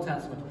in the Old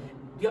Testament.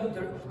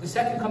 The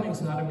second coming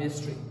is not a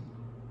mystery,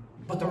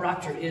 but the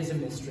rapture is a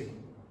mystery.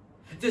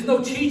 There's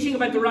no teaching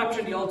about the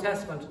rapture in the Old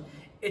Testament.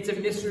 It's a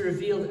mystery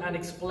revealed and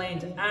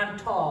explained and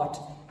taught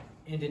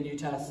in the New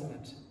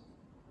Testament.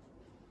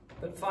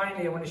 But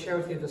finally, I want to share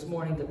with you this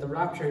morning that the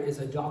rapture is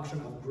a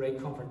doctrine of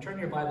great comfort. Turn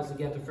your Bibles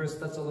again to 1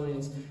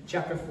 Thessalonians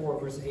chapter 4,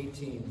 verse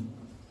 18.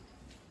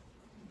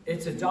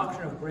 It's a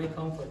doctrine of great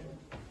comfort.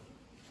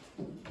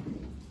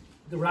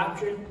 The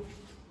rapture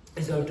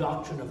is a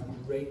doctrine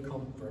of great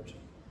comfort.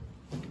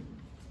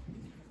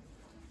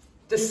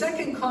 The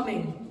second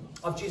coming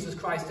of Jesus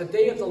Christ, the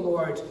day of the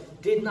Lord,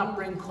 did not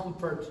bring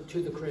comfort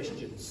to the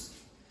Christians.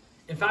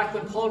 In fact,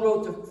 when Paul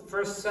wrote the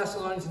 1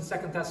 Thessalonians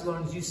and 2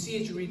 Thessalonians, you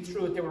see as you read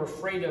through it, they were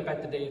afraid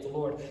about the day of the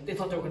Lord. They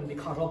thought they were going to be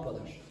caught up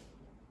with it.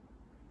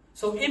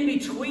 So in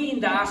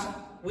between that,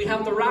 we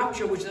have the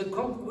rapture, which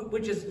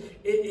is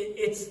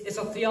it's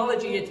a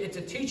theology, it's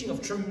a teaching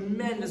of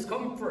tremendous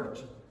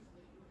comfort.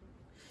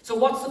 So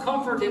what's the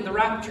comfort in the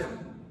rapture?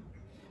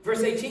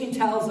 Verse 18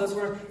 tells us,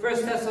 1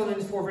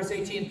 Thessalonians 4, verse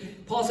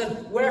 18, Paul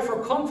said,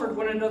 wherefore comfort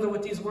one another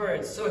with these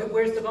words. So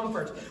where's the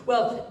comfort?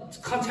 Well,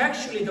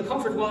 contextually, the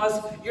comfort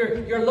was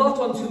your loved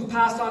ones who've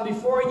passed on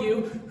before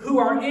you, who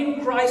are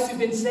in Christ, who've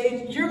been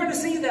saved, you're going to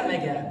see them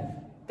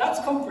again. That's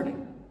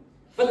comforting.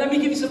 But let me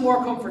give you some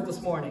more comfort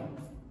this morning.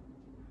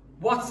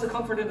 What's the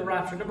comfort in the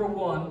rapture? Number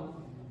one,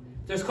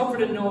 there's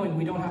comfort in knowing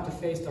we don't have to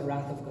face the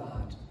wrath of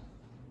God.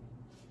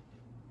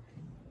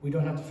 We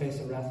don't have to face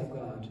the wrath of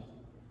God.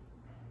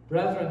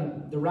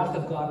 Brethren, the wrath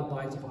of God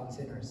abides upon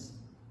sinners.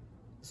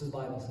 This is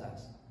what the Bible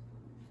says.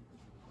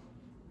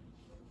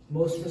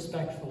 Most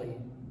respectfully,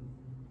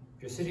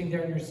 if you're sitting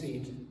there in your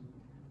seat,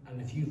 and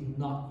if you've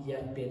not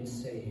yet been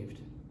saved,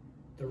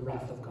 the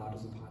wrath of God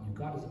is upon you.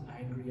 God is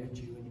angry at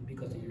you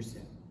because of your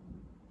sin.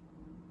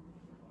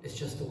 It's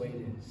just the way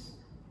it is.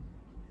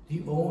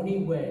 The only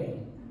way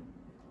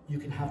you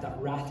can have that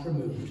wrath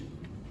removed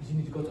is you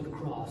need to go to the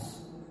cross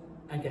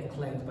and get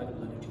cleansed by the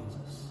blood of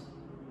Jesus.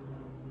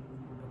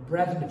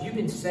 Brethren, if you've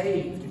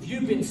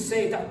been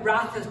saved, that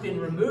wrath has been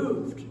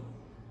removed.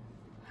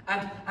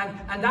 And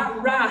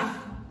that wrath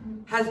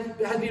has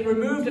been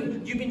removed,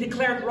 and you've been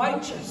declared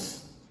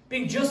righteous,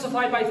 being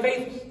justified by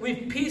faith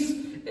with peace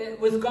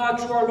with God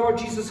through our Lord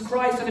Jesus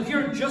Christ. And if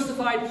you're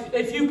justified,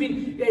 if you've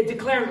been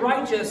declared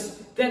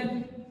righteous,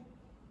 then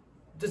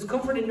there's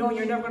comfort in knowing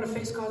you're never going to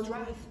face God's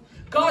wrath.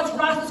 God's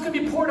wrath is going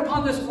to be poured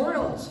upon this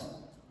world.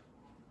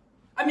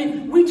 I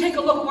mean, we take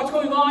a look at what's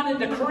going on in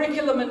the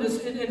curriculum, in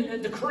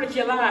the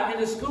curricula,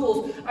 in the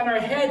schools, and our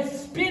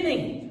heads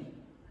spinning.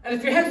 And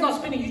if your head's not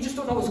spinning, you just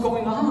don't know what's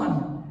going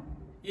on.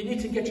 You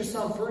need to get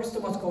yourself versed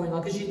in what's going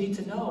on, because you need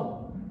to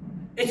know.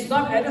 It's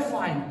not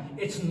edifying.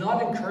 It's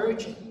not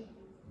encouraging.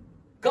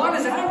 God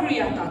is angry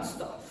at that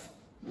stuff.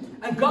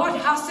 And God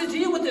has to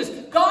deal with this.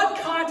 God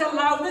can't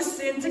allow this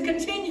sin to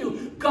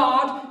continue.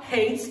 God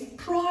hates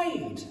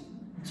pride.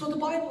 That's what the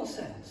Bible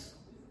says.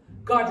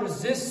 God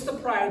resists the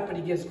proud, but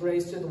he gives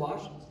grace to the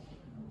what?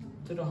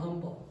 To the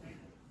humble.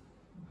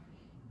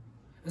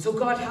 And so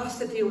God has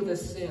to deal with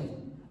this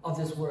sin of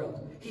this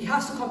world. He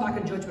has to come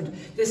back in judgment.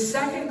 The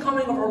second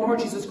coming of our Lord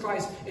Jesus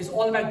Christ is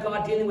all about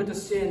God dealing with the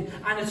sin,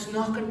 and it's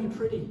not going to be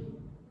pretty.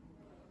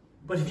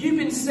 But if you've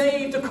been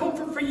saved, the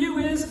comfort for you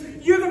is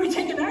you're going to be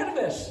taken out of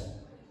it.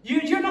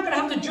 You're not going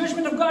to have the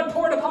judgment of God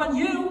poured upon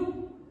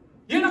you.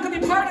 You're not going to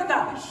be part of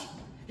that.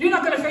 You're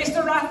not going to face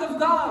the wrath of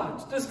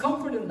God. There's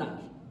comfort in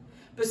that.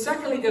 But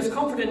secondly, there's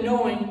comfort in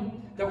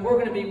knowing that we're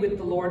going to be with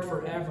the Lord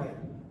forever.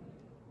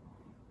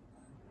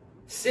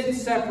 Sin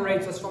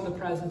separates us from the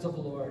presence of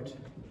the Lord.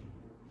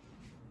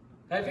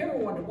 Have you ever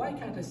wondered, why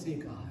can't I see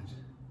God?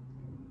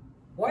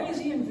 Why is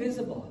he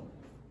invisible?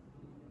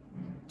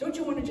 Don't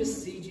you want to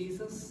just see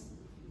Jesus?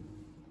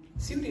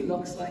 See what he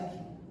looks like?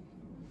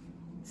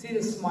 See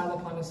the smile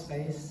upon his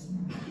face?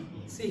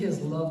 See his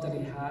love that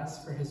he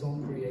has for his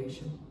own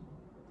creation?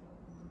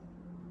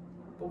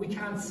 But we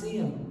can't see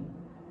him.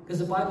 Because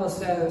the Bible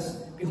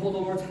says, behold, the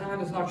Lord's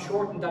hand is not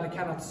shortened that it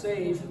cannot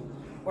save,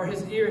 or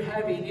his ear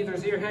heavy, neither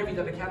his ear heavy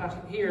that it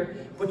cannot hear.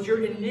 But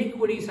your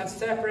iniquities have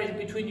separated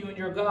between you and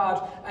your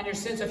God, and your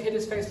sins have hid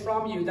his face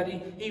from you, that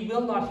he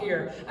will not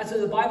hear. And so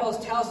the Bible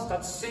tells us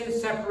that sin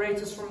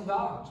separates us from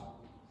God.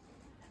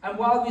 And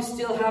while we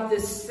still have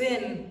this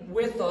sin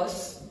with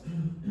us,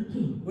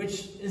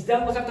 which is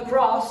dealt with at the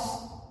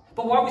cross,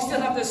 but while we still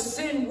have this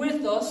sin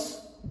with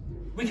us,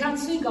 we can't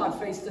see God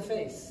face to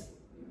face.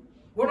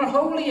 We're not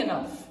holy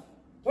enough.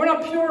 We're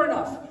not pure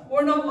enough.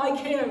 We're not like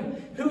him,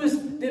 who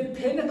is the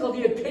pinnacle,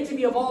 the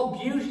epitome of all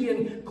beauty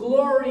and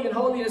glory and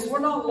holiness. We're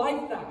not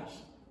like that.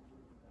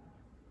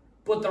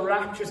 But the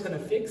rapture is going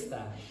to fix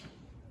that.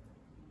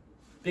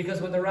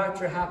 Because when the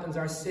rapture happens,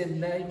 our sin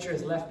nature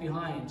is left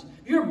behind.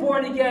 If you're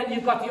born again,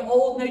 you've got the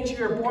old nature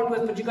you're born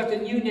with, but you've got the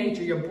new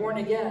nature. You're born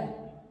again.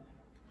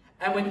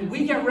 And when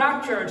we get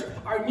raptured,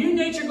 our new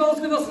nature goes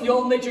with us and the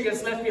old nature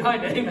gets left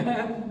behind.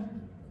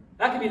 Amen?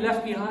 That can be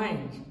left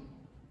behind.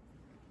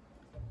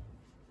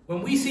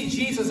 When we see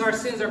Jesus, our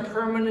sins are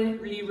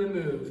permanently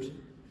removed.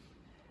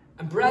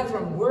 And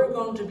brethren, we're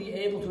going to be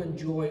able to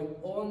enjoy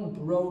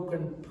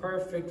unbroken,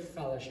 perfect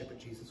fellowship with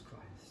Jesus Christ.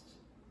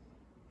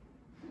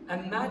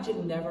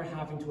 Imagine never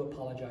having to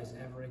apologize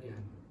ever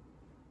again.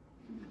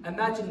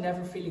 Imagine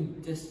never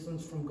feeling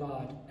distance from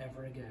God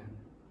ever again.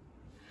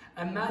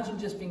 Imagine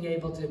just being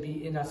able to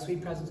be in that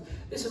sweet presence.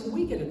 Listen,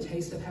 we get a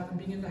taste of heaven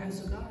being in the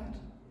house of God.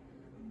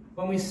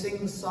 When we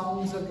sing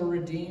songs of the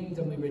redeemed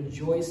and we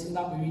rejoice in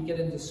that, when we get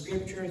into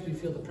scriptures, we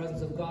feel the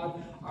presence of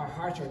God, our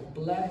hearts are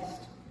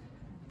blessed.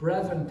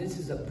 Brethren, this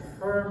is a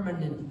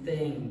permanent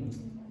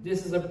thing.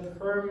 This is a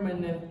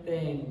permanent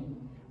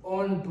thing.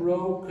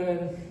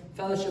 Unbroken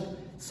fellowship.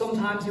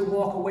 Sometimes you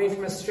walk away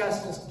from a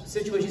stressful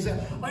situation, you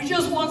say, I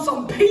just want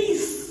some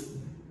peace.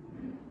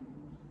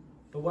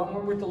 But when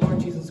we're with the Lord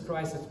Jesus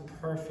Christ, it's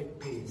perfect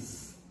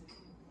peace.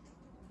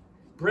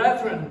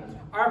 Brethren,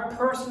 our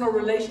personal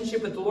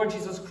relationship with the Lord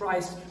Jesus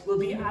Christ will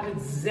be at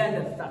its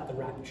zenith at the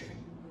rapture.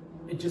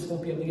 It just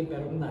won't be able to get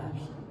better than that.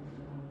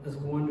 That's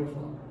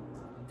wonderful.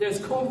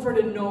 There's comfort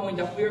in knowing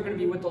that we're going to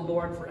be with the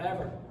Lord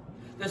forever.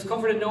 There's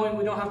comfort in knowing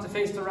we don't have to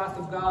face the wrath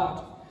of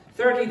God.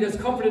 Thirdly, there's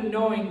comfort in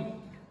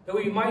knowing that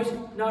we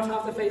might not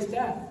have to face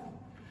death.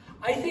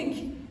 I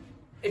think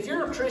if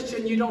you're a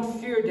Christian, you don't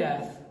fear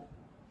death.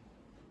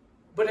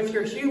 But if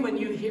you're human,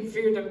 you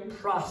fear the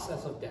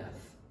process of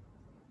death.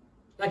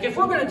 Like if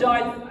we're going to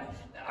die,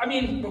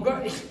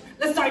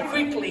 let's die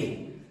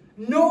quickly.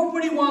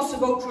 Nobody wants to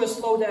go through a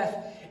slow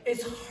death.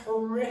 It's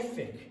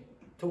horrific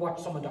to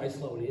watch someone die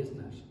slowly, isn't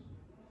it?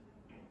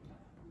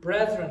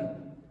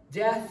 Brethren,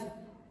 death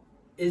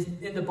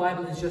in the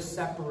Bible is just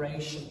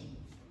separation.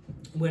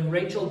 When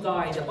Rachel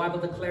died, the Bible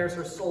declares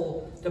her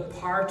soul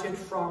departed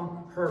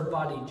from her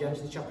body,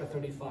 Genesis chapter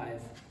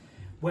 35.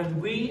 When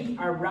we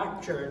are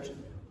raptured,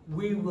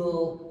 we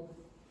will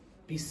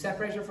be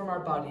separated from our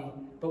body,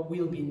 but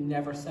we'll be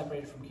never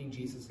separated from King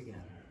Jesus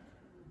again.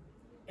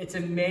 It's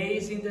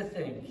amazing to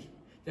think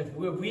that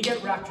when we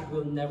get raptured,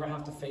 we'll never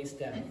have to face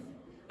death.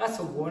 That's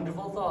a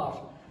wonderful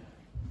thought.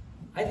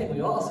 I think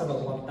we all sort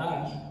of want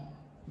that.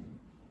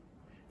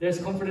 There's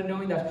comfort in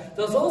knowing that.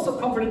 There's also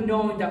comfort in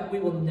knowing that we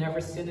will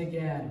never sin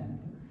again.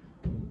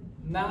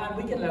 Man,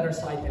 we can let our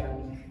side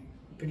down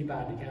pretty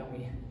badly, can't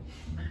we?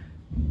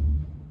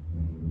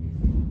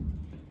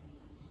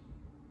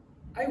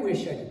 I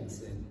wish I didn't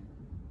sin.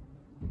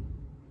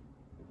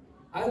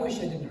 I wish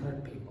I didn't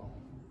hurt people.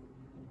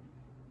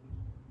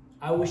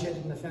 I wish I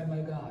didn't offend my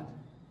God.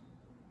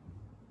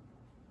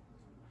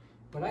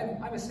 But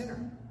I'm a sinner.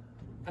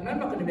 And I'm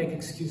not going to make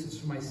excuses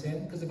for my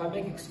sin, because if I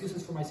make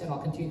excuses for my sin, I'll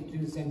continue to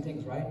do the same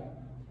things, right?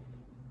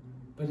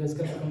 But there's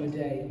going to come a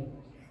day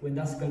when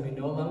that's going to be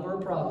no longer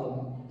a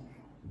problem.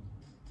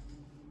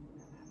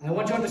 And I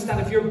want you to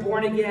understand, if you're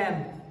born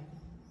again,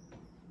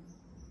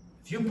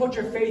 if you put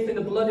your faith in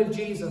the blood of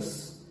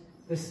Jesus,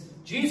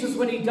 Jesus,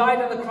 when he died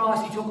on the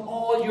cross, he took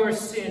all your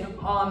sin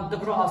on the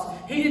cross.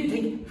 He didn't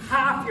take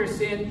half your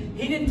sin.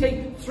 He didn't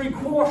take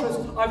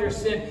 3/4 of your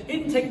sin. He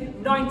didn't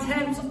take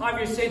 9/10 of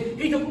your sin.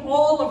 He took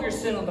all of your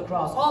sin on the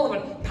cross. All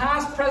of it.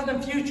 Past, present,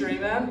 and future.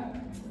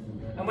 Amen?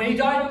 And when he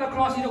died on the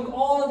cross, he took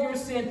all of your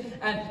sin.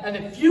 And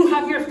if you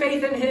have your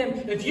faith in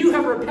him, if you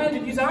have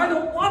repented, you say, I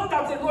don't want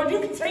that sin, Lord. You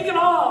can take it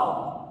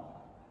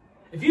all.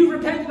 If you've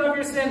repented of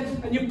your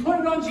sin and you put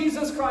it on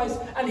Jesus Christ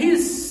and he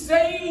has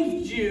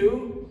saved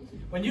you,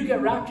 when you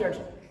get raptured,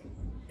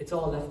 it's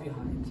all left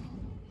behind.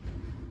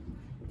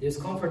 There's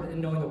comfort in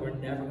knowing that we're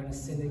never going to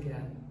sin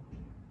again.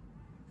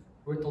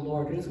 We're with the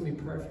Lord. It is going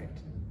to be perfect.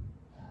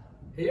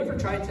 Have you ever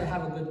tried to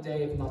have a good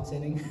day of not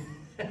sinning?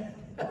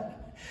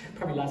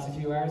 Probably lasts a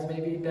few hours,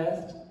 maybe,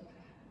 best.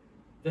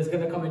 There's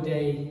going to come a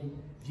day,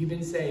 if you've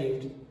been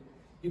saved,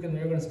 you're going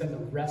to spend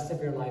the rest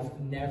of your life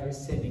never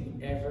sinning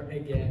ever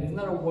again. Isn't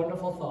that a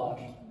wonderful thought?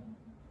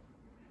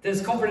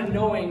 There's comfort in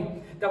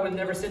knowing that we'll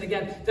never sin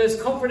again.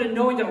 There's comfort in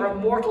knowing that our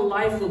mortal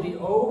life will be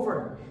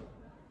over.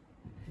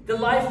 The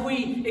life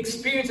we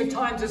experience at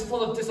times is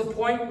full of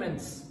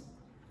disappointments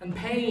and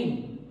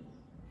pain.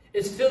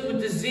 It's filled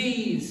with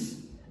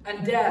disease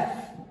and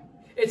death.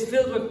 It's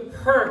filled with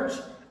hurt,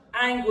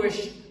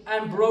 anguish,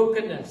 and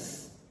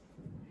brokenness.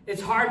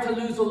 It's hard to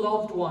lose a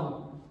loved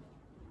one.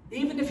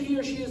 Even if he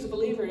or she is a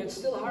believer, it's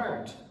still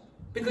hard.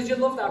 Because you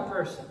love that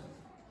person.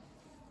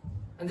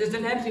 And there's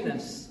an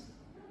emptiness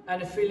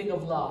and a feeling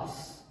of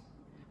loss.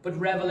 But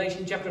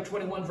Revelation chapter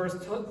 21 verse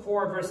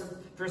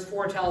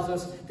 4 tells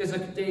us there's a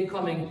day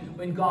coming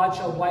when God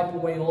shall wipe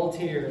away all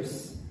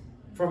tears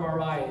from our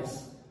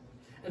eyes.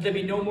 And there'll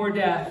be no more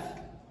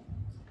death,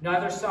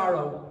 neither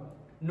sorrow,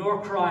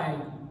 nor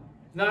crying,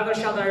 Neither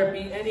shall there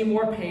be any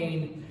more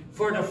pain,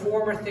 for the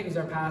former things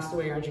are passed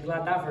away. Aren't you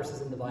glad that verse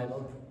is in the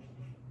Bible?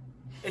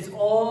 It's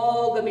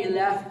all going to be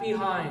left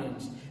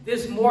behind.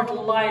 This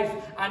mortal life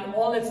and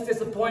all its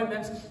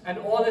disappointments and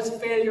all its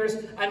failures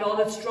and all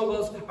its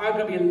struggles are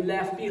going to be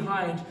left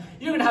behind.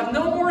 You're going to have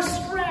no more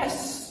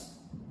stress.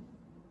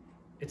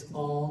 It's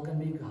all going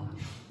to be gone.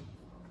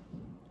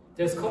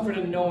 There's comfort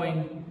in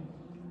knowing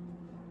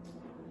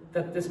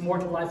that this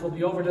mortal life will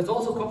be over. There's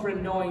also comfort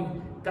in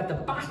knowing that the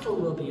battle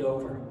will be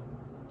over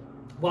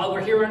while we're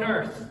here on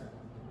earth.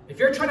 If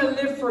you're trying to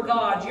live for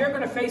God, you're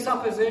going to face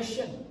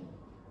opposition.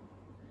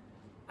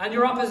 And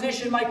your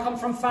opposition might come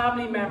from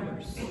family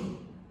members.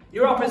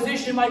 Your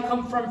opposition might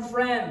come from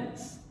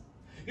friends.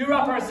 Your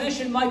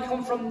opposition might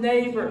come from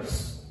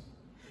neighbors.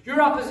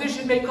 Your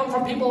opposition may come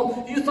from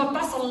people you thought,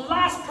 that's the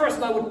last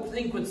person I would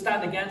think would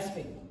stand against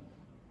me.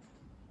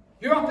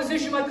 Your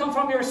opposition might come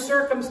from your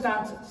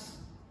circumstances.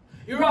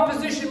 Your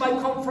opposition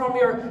might come from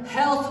your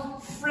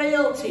health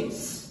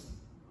frailties.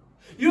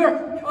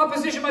 Your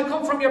opposition might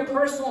come from your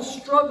personal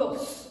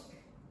struggles.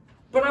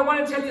 But I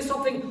want to tell you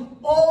something.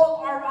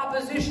 All our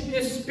opposition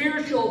is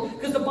spiritual,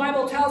 because the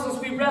Bible tells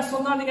us we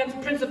wrestle not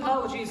against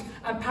principalities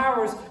and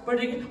powers,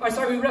 we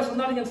wrestle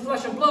not against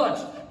flesh and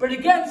blood, but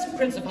against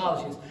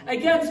principalities,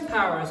 against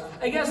powers,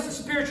 against the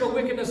spiritual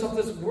wickedness of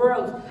this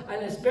world,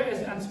 and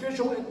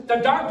the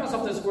darkness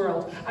of this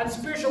world, and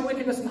spiritual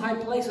wickedness in high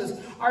places.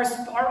 Our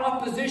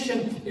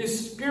opposition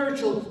is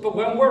spiritual, but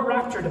when we're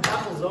raptured, the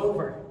battle's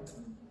over.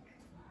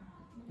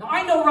 Now,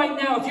 I know right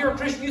now, if you're a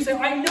Christian, you say,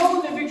 I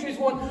know the victory is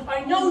won.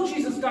 I know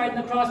Jesus died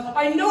on the cross.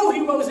 I know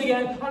he rose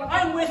again. And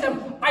I'm with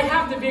him. I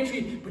have the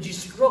victory. But you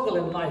struggle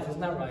in life,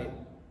 isn't that right?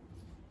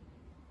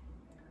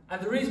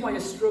 And the reason why you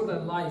struggle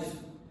in life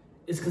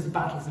is because the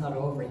battle's not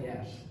over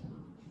yet.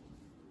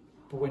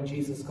 But when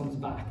Jesus comes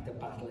back, the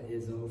battle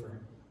is over.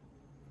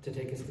 To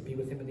take us to be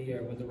with him in the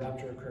air when the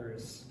rapture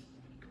occurs.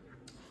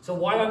 So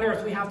while on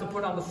earth, we have to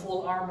put on the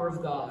full armor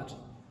of God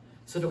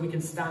so that we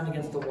can stand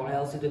against the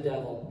wiles of the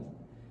devil.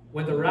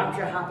 When the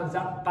rapture happens,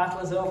 that battle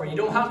is over. You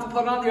don't have to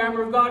put on the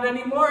armor of God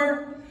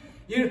anymore.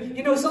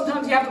 You know,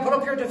 sometimes you have to put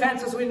up your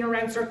defenses when you're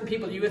around certain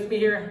people. Are you with me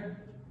here?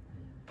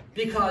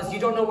 Because you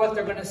don't know what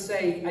they're going to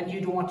say and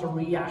you don't want to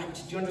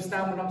react. Do you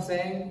understand what I'm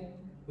saying?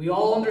 We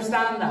all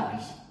understand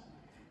that.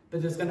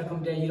 But there's going to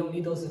come a day you don't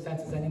need those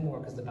defenses anymore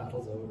because the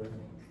battle's over.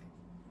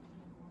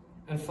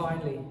 And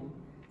finally,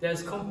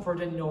 there's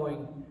comfort in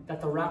knowing that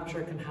the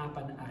rapture can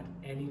happen at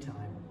any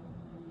time.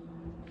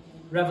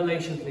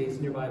 Revelation, please,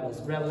 in your Bibles.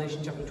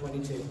 Revelation chapter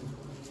 22.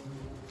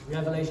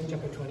 Revelation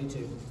chapter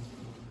 22.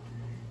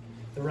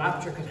 The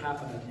rapture could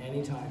happen at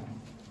any time.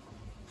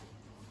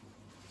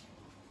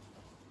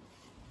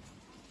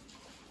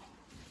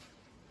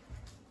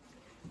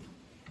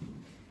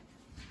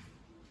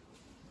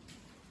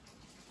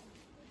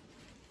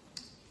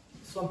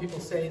 Some people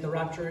say the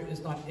rapture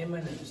is not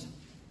imminent.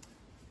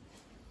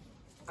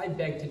 I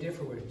beg to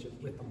differ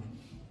with them.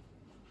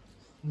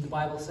 The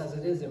Bible says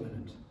it is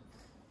imminent.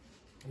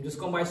 I'm just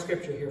going by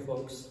scripture here,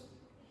 folks.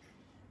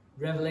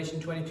 Revelation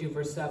 22,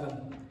 verse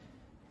 7.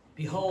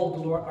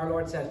 Behold, our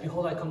Lord says,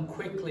 behold, I come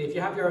quickly. If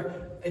you have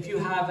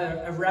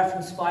a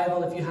reference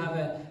Bible, if you have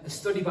a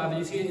study Bible,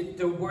 you see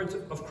the words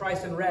of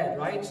Christ in red,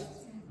 right?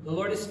 The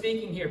Lord is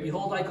speaking here.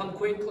 Behold, I come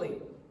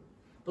quickly.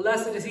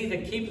 Blessed is he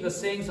that keepeth the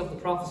sayings of the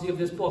prophecy of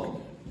this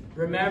book.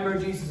 Remember,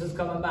 Jesus is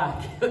coming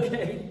back,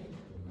 okay?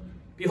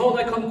 Behold,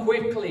 I come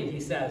quickly, he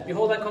says.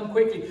 Behold, I come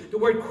quickly. The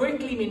word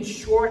quickly means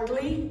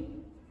shortly.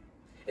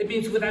 It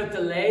means without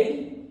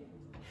delay.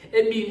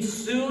 It means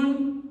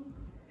soon.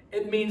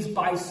 It means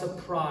by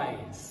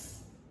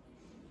surprise.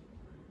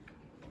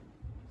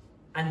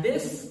 And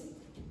this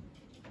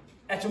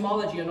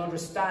etymology and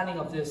understanding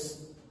of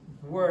this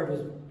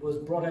word was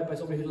brought out by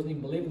somebody who doesn't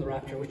even believe in the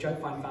rapture, which I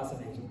find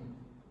fascinating.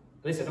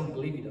 At least I don't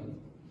believe he does.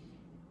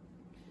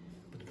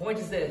 But the point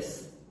is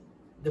this.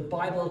 The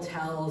Bible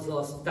tells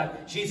us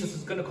that Jesus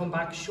is going to come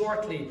back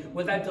shortly,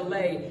 without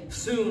delay,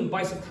 soon,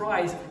 by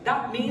surprise.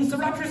 That means the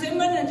rapture is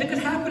imminent. It could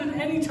happen at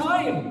any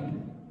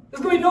time.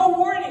 There's going to be no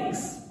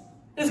warnings.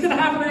 It's going to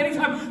happen at any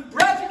time.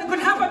 Brethren, it could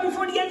happen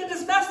before the end of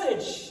this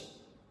message.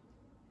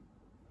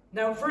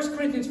 Now, 1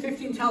 Corinthians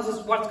 15 tells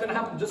us what's going to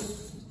happen.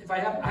 Just, if I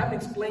haven't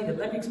explained it,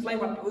 let me explain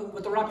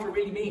what the rapture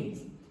really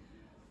means.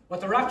 What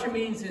the rapture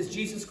means is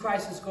Jesus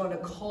Christ is going to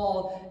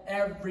call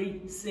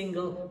every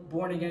single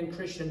born-again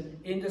Christian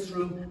in this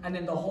room and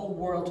in the whole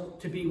world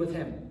to be with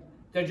him.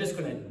 They're just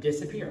going to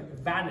disappear,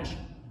 vanish,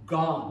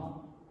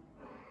 gone.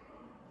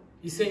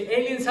 You say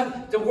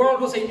the world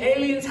will say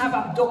aliens have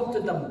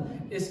abducted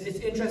them. It's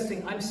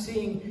interesting. I'm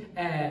seeing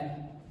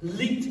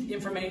leaked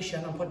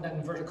information, I'm putting that in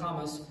inverted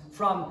commas,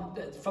 from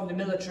the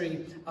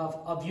military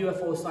of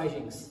UFO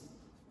sightings.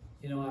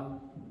 You know,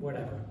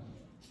 whatever.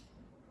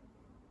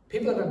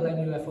 People are going to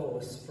blame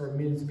UFOs for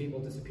millions of people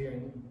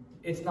disappearing.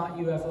 It's not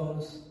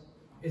UFOs,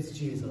 it's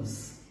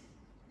Jesus.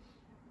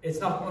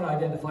 It's not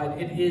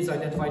unidentified, it is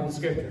identified in the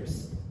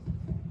scriptures.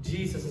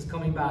 Jesus is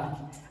coming back,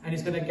 and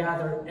he's going to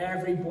gather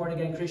every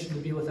born-again Christian to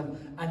be with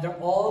him, and they're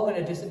all going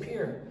to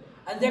disappear.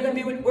 And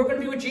we're going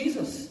to be with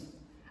Jesus.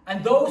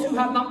 And those who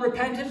have not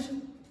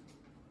repented,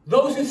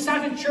 those who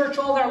sat in church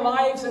all their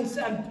lives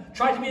and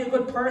tried to be a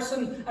good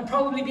person and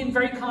probably been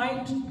very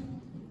kind,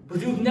 but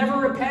who've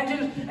never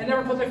repented and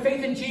never put their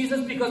faith in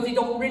Jesus because they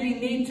don't really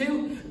need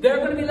to, they're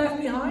going to be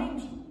left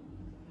behind.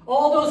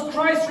 All those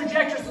Christ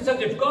rejectors who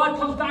said, if God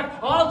comes back,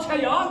 I'll tell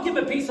you, I'll give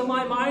a piece of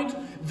my mind,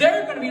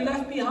 they're going to be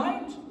left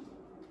behind.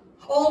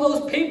 All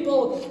those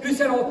people who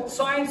said, oh,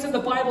 science and the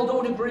Bible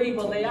don't agree,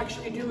 well, they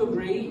actually do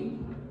agree.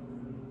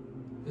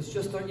 It's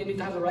just that you need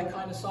to have the right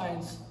kind of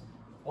science.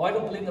 Oh, I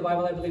don't believe in the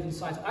Bible, I believe in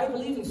science. I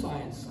believe in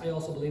science. I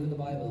also believe in the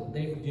Bible.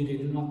 They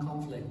do not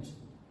conflict.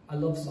 I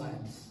love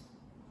science.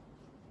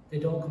 They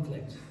don't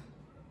conflict.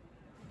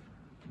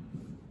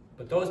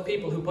 But those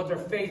people who put their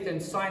faith in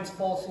science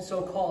falsely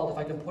so-called, if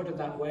I can put it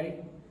that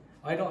way,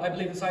 I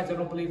believe in science, I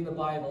don't believe in the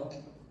Bible.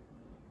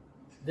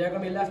 They're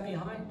going to be left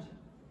behind.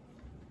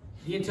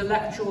 The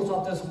intellectuals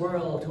of this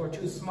world who are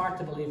too smart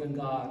to believe in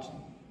God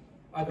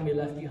are going to be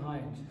left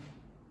behind.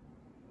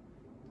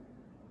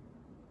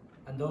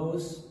 And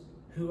those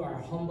who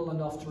are humble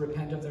enough to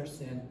repent of their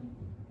sin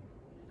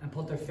and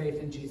put their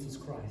faith in Jesus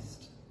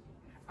Christ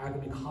are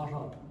going to be caught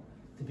up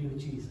to be with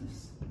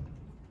Jesus.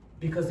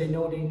 Because they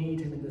know they need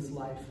him in this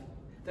life.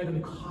 They're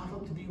going to be caught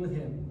up to be with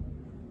him.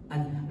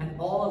 And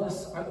all of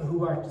us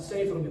who are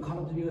saved are going to be caught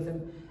up to be with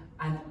him.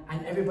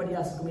 And everybody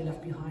else is going to be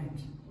left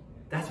behind.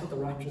 That's what the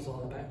rapture is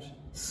all about.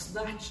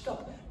 Snatched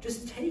up.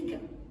 Just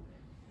taken.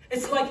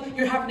 It's like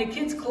you're having a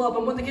kids club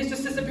and one of the kids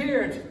just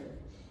disappeared.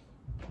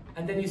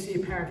 And then you see a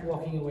parent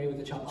walking away with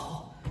a child.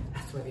 Oh,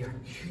 that's where they are.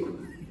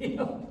 You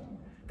know,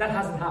 that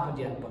hasn't happened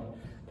yet, but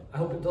I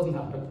hope it doesn't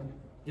happen.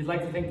 You'd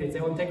like to think they'd say,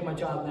 oh, I'm taking my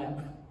child now.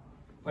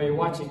 While you're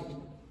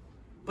watching.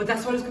 But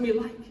that's what it's going to be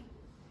like.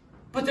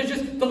 But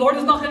the Lord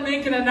is not going to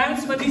make an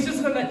announcement. He's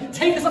just going to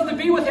take us up to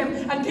be with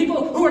him. And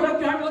people who are left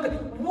behind will look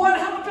at, what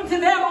happened to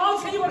them?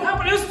 I'll tell you what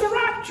happened. It's the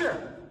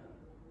rapture.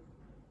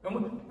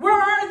 And where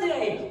are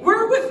they?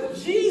 We're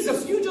with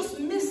Jesus. You just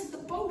missed the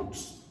boat.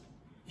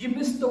 You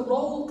missed the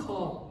roll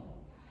call.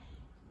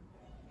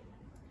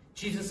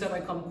 Jesus said, I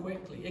come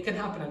quickly. It can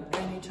happen at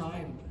any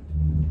time.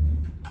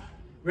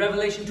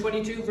 Revelation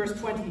 22, verse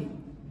 20.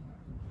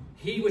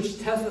 He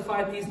which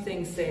testified these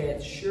things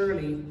saith,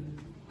 surely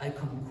I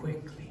come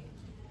quickly.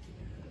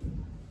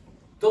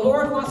 The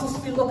Lord wants us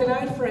to be looking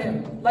out for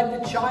him,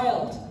 like the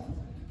child.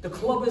 The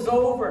club is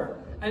over,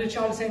 and the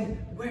child is saying,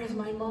 where's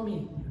my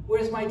mommy?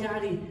 Where's my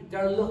daddy?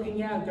 They're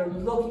looking out. They're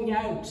looking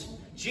out.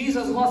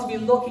 Jesus wants to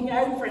be looking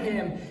out for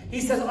him.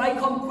 He says, I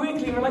come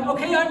quickly. We're like,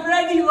 okay, I'm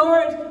ready,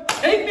 Lord.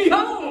 Take me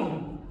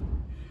home.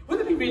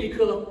 Wouldn't it be really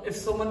cool if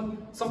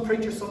some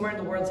preacher somewhere in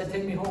the world said,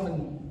 take me home,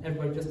 and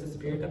everybody just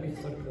disappeared? That'd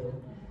be so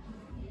cool.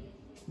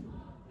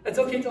 It's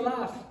okay to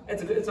laugh.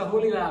 It's a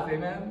holy laugh,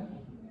 amen?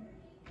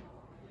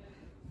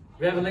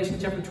 Revelation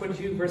chapter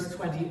 22, verse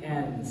 20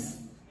 ends.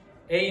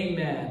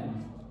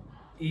 Amen.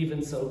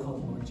 Even so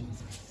come Lord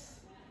Jesus.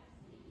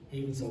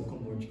 Even so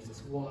come Lord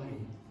Jesus. Why?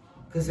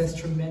 Because there's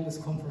tremendous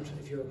comfort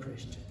if you're a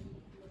Christian.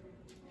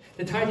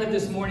 The title of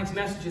this morning's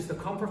message is The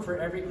Comfort for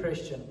Every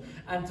Christian.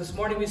 And this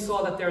morning we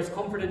saw that there's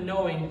comfort in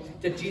knowing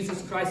that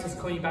Jesus Christ is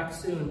coming back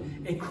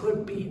soon. It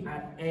could be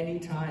at any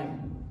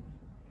time.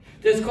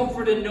 There's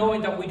comfort in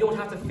knowing that we don't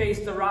have to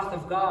face the wrath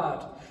of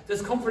God.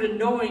 There's comfort in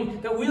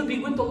knowing that we'll be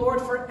with the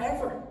Lord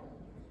forever.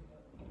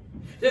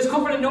 There's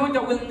comfort in knowing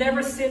that we'll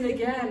never sin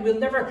again. We'll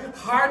never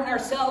harden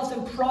ourselves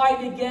in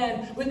pride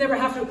again. We'll never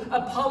have to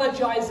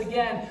apologize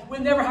again.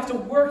 We'll never have to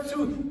work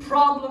through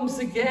problems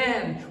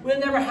again. We'll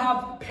never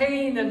have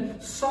pain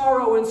and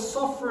sorrow and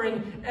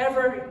suffering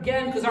ever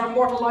again, because our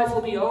mortal life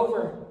will be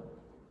over.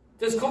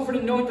 There's comfort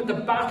in knowing that the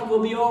battle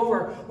will be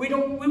over. We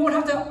won't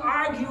have to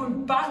argue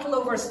and battle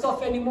over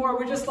stuff anymore.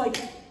 We're just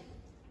like,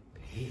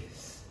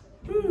 peace.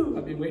 Whew,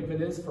 I've been waiting for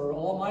this for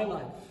all my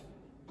life.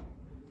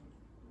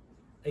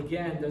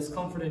 Again, there's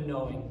comfort in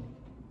knowing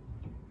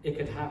it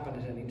could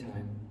happen at any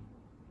time.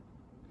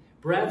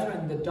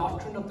 Brethren, the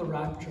doctrine of the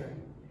rapture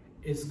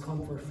is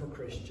comfort for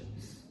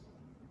Christians.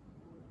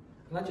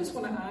 And I just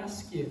want to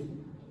ask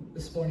you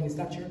this morning, is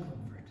that your comfort?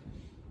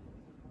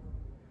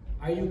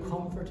 Are you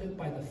comforted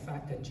by the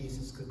fact that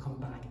Jesus could come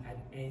back at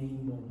any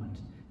moment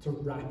to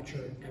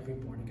rapture every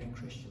born-again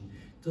Christian?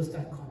 Does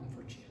that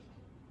comfort you?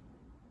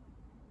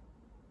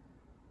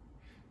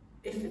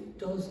 If it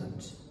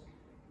doesn't,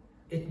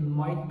 it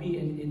might be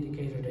an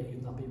indicator that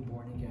you've not been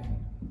born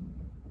again.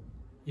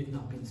 You've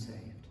not been saved.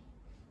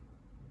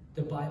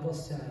 The Bible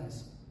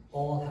says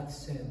all have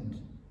sinned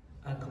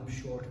and come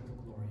short of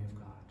the glory of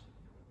God.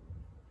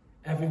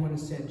 Everyone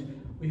has sinned.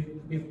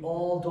 We've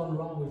all done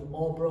wrong. We've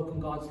all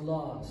broken God's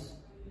laws.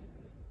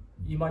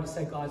 You might have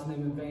said God's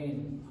name in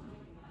vain.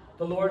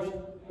 The Lord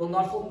will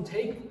not hold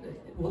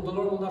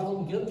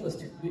him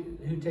guiltless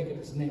who take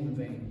his name in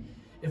vain.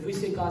 If we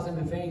say God's name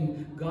in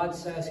vain, God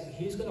says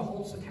he's going to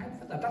hold us account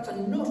for that. That's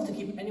enough to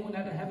keep anyone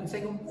out of heaven.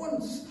 Saying it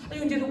once. Oh,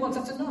 you did it once,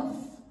 that's enough.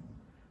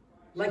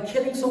 Like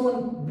killing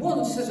someone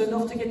once is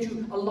enough to get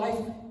you a life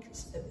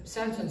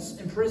sentence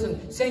in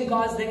prison. Saying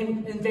God's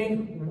name in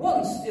vain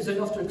once is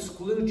enough to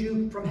exclude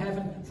you from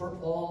heaven for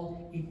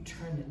all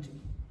eternity.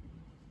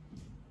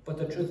 But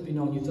the truth be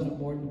known, you've done it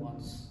more than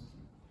once.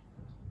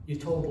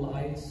 You've told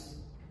lies.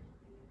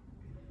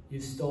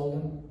 You've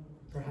stolen,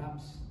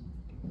 perhaps.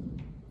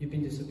 You've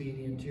been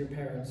disobedient to your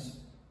parents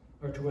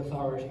or to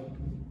authority.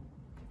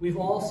 We've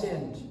all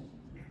sinned.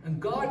 And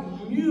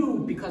God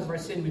knew because of our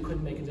sin we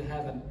couldn't make it to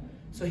heaven.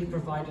 So he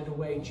provided a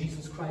way.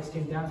 Jesus Christ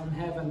came down from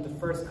heaven, the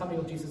first coming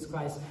of Jesus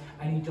Christ,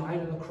 and he died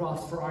on the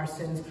cross for our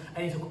sins,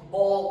 and he took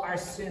all our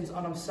sins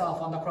on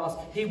himself on the cross.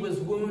 He was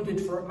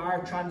wounded for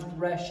our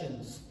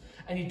transgressions,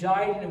 and he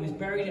died and he was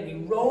buried and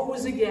he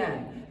rose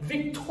again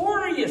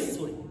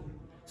victoriously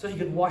so he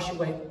could wash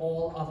away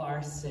all of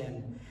our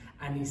sin.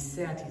 And he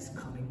said he's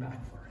coming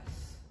back for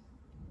us.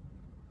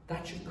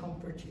 That should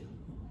comfort you.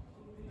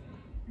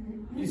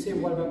 You say,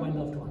 what about my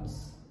loved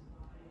ones?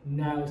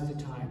 Now's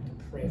the time to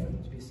pray for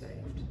them to be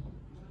saved.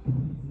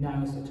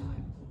 Now's the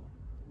time.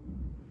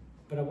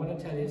 But I want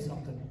to tell you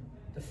something.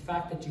 The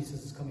fact that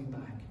Jesus is coming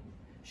back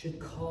should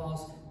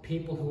cause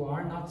people who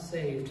are not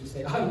saved to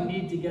say, I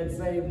need to get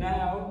saved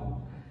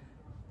now.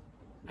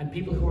 And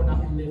people who are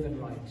not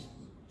living right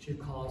should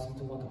cause them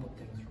to want to put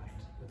things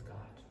right with God.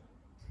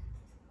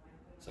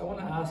 So I want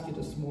to ask you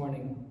this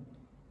morning,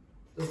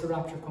 does the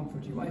rapture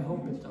comfort you? I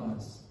hope it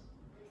does.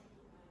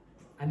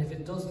 And if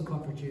it doesn't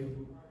comfort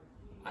you,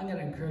 I'm going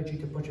to encourage you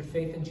to put your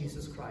faith in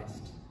Jesus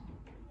Christ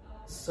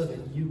so that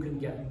you can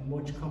get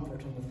much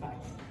comfort from the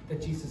fact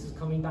that Jesus is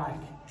coming back.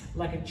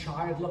 Like a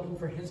child looking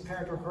for his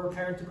parent or her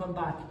parent to come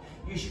back,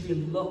 you should be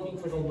looking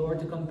for the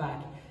Lord to come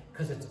back,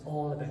 because it's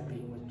all about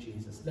being with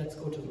Jesus. Let's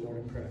go to the Lord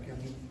in prayer, can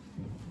we?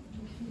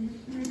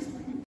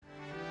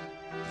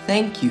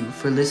 Thank you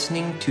for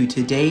listening to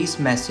today's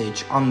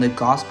message on the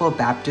Gospel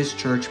Baptist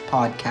Church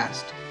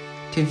podcast.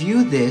 To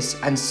view this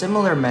and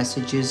similar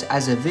messages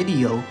as a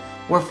video,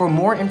 or for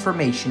more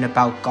information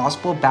about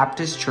Gospel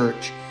Baptist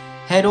Church,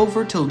 head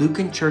over to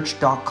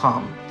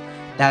lucanchurch.com.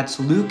 That's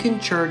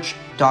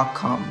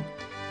lucanchurch.com.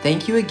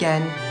 Thank you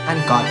again,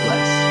 and God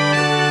bless.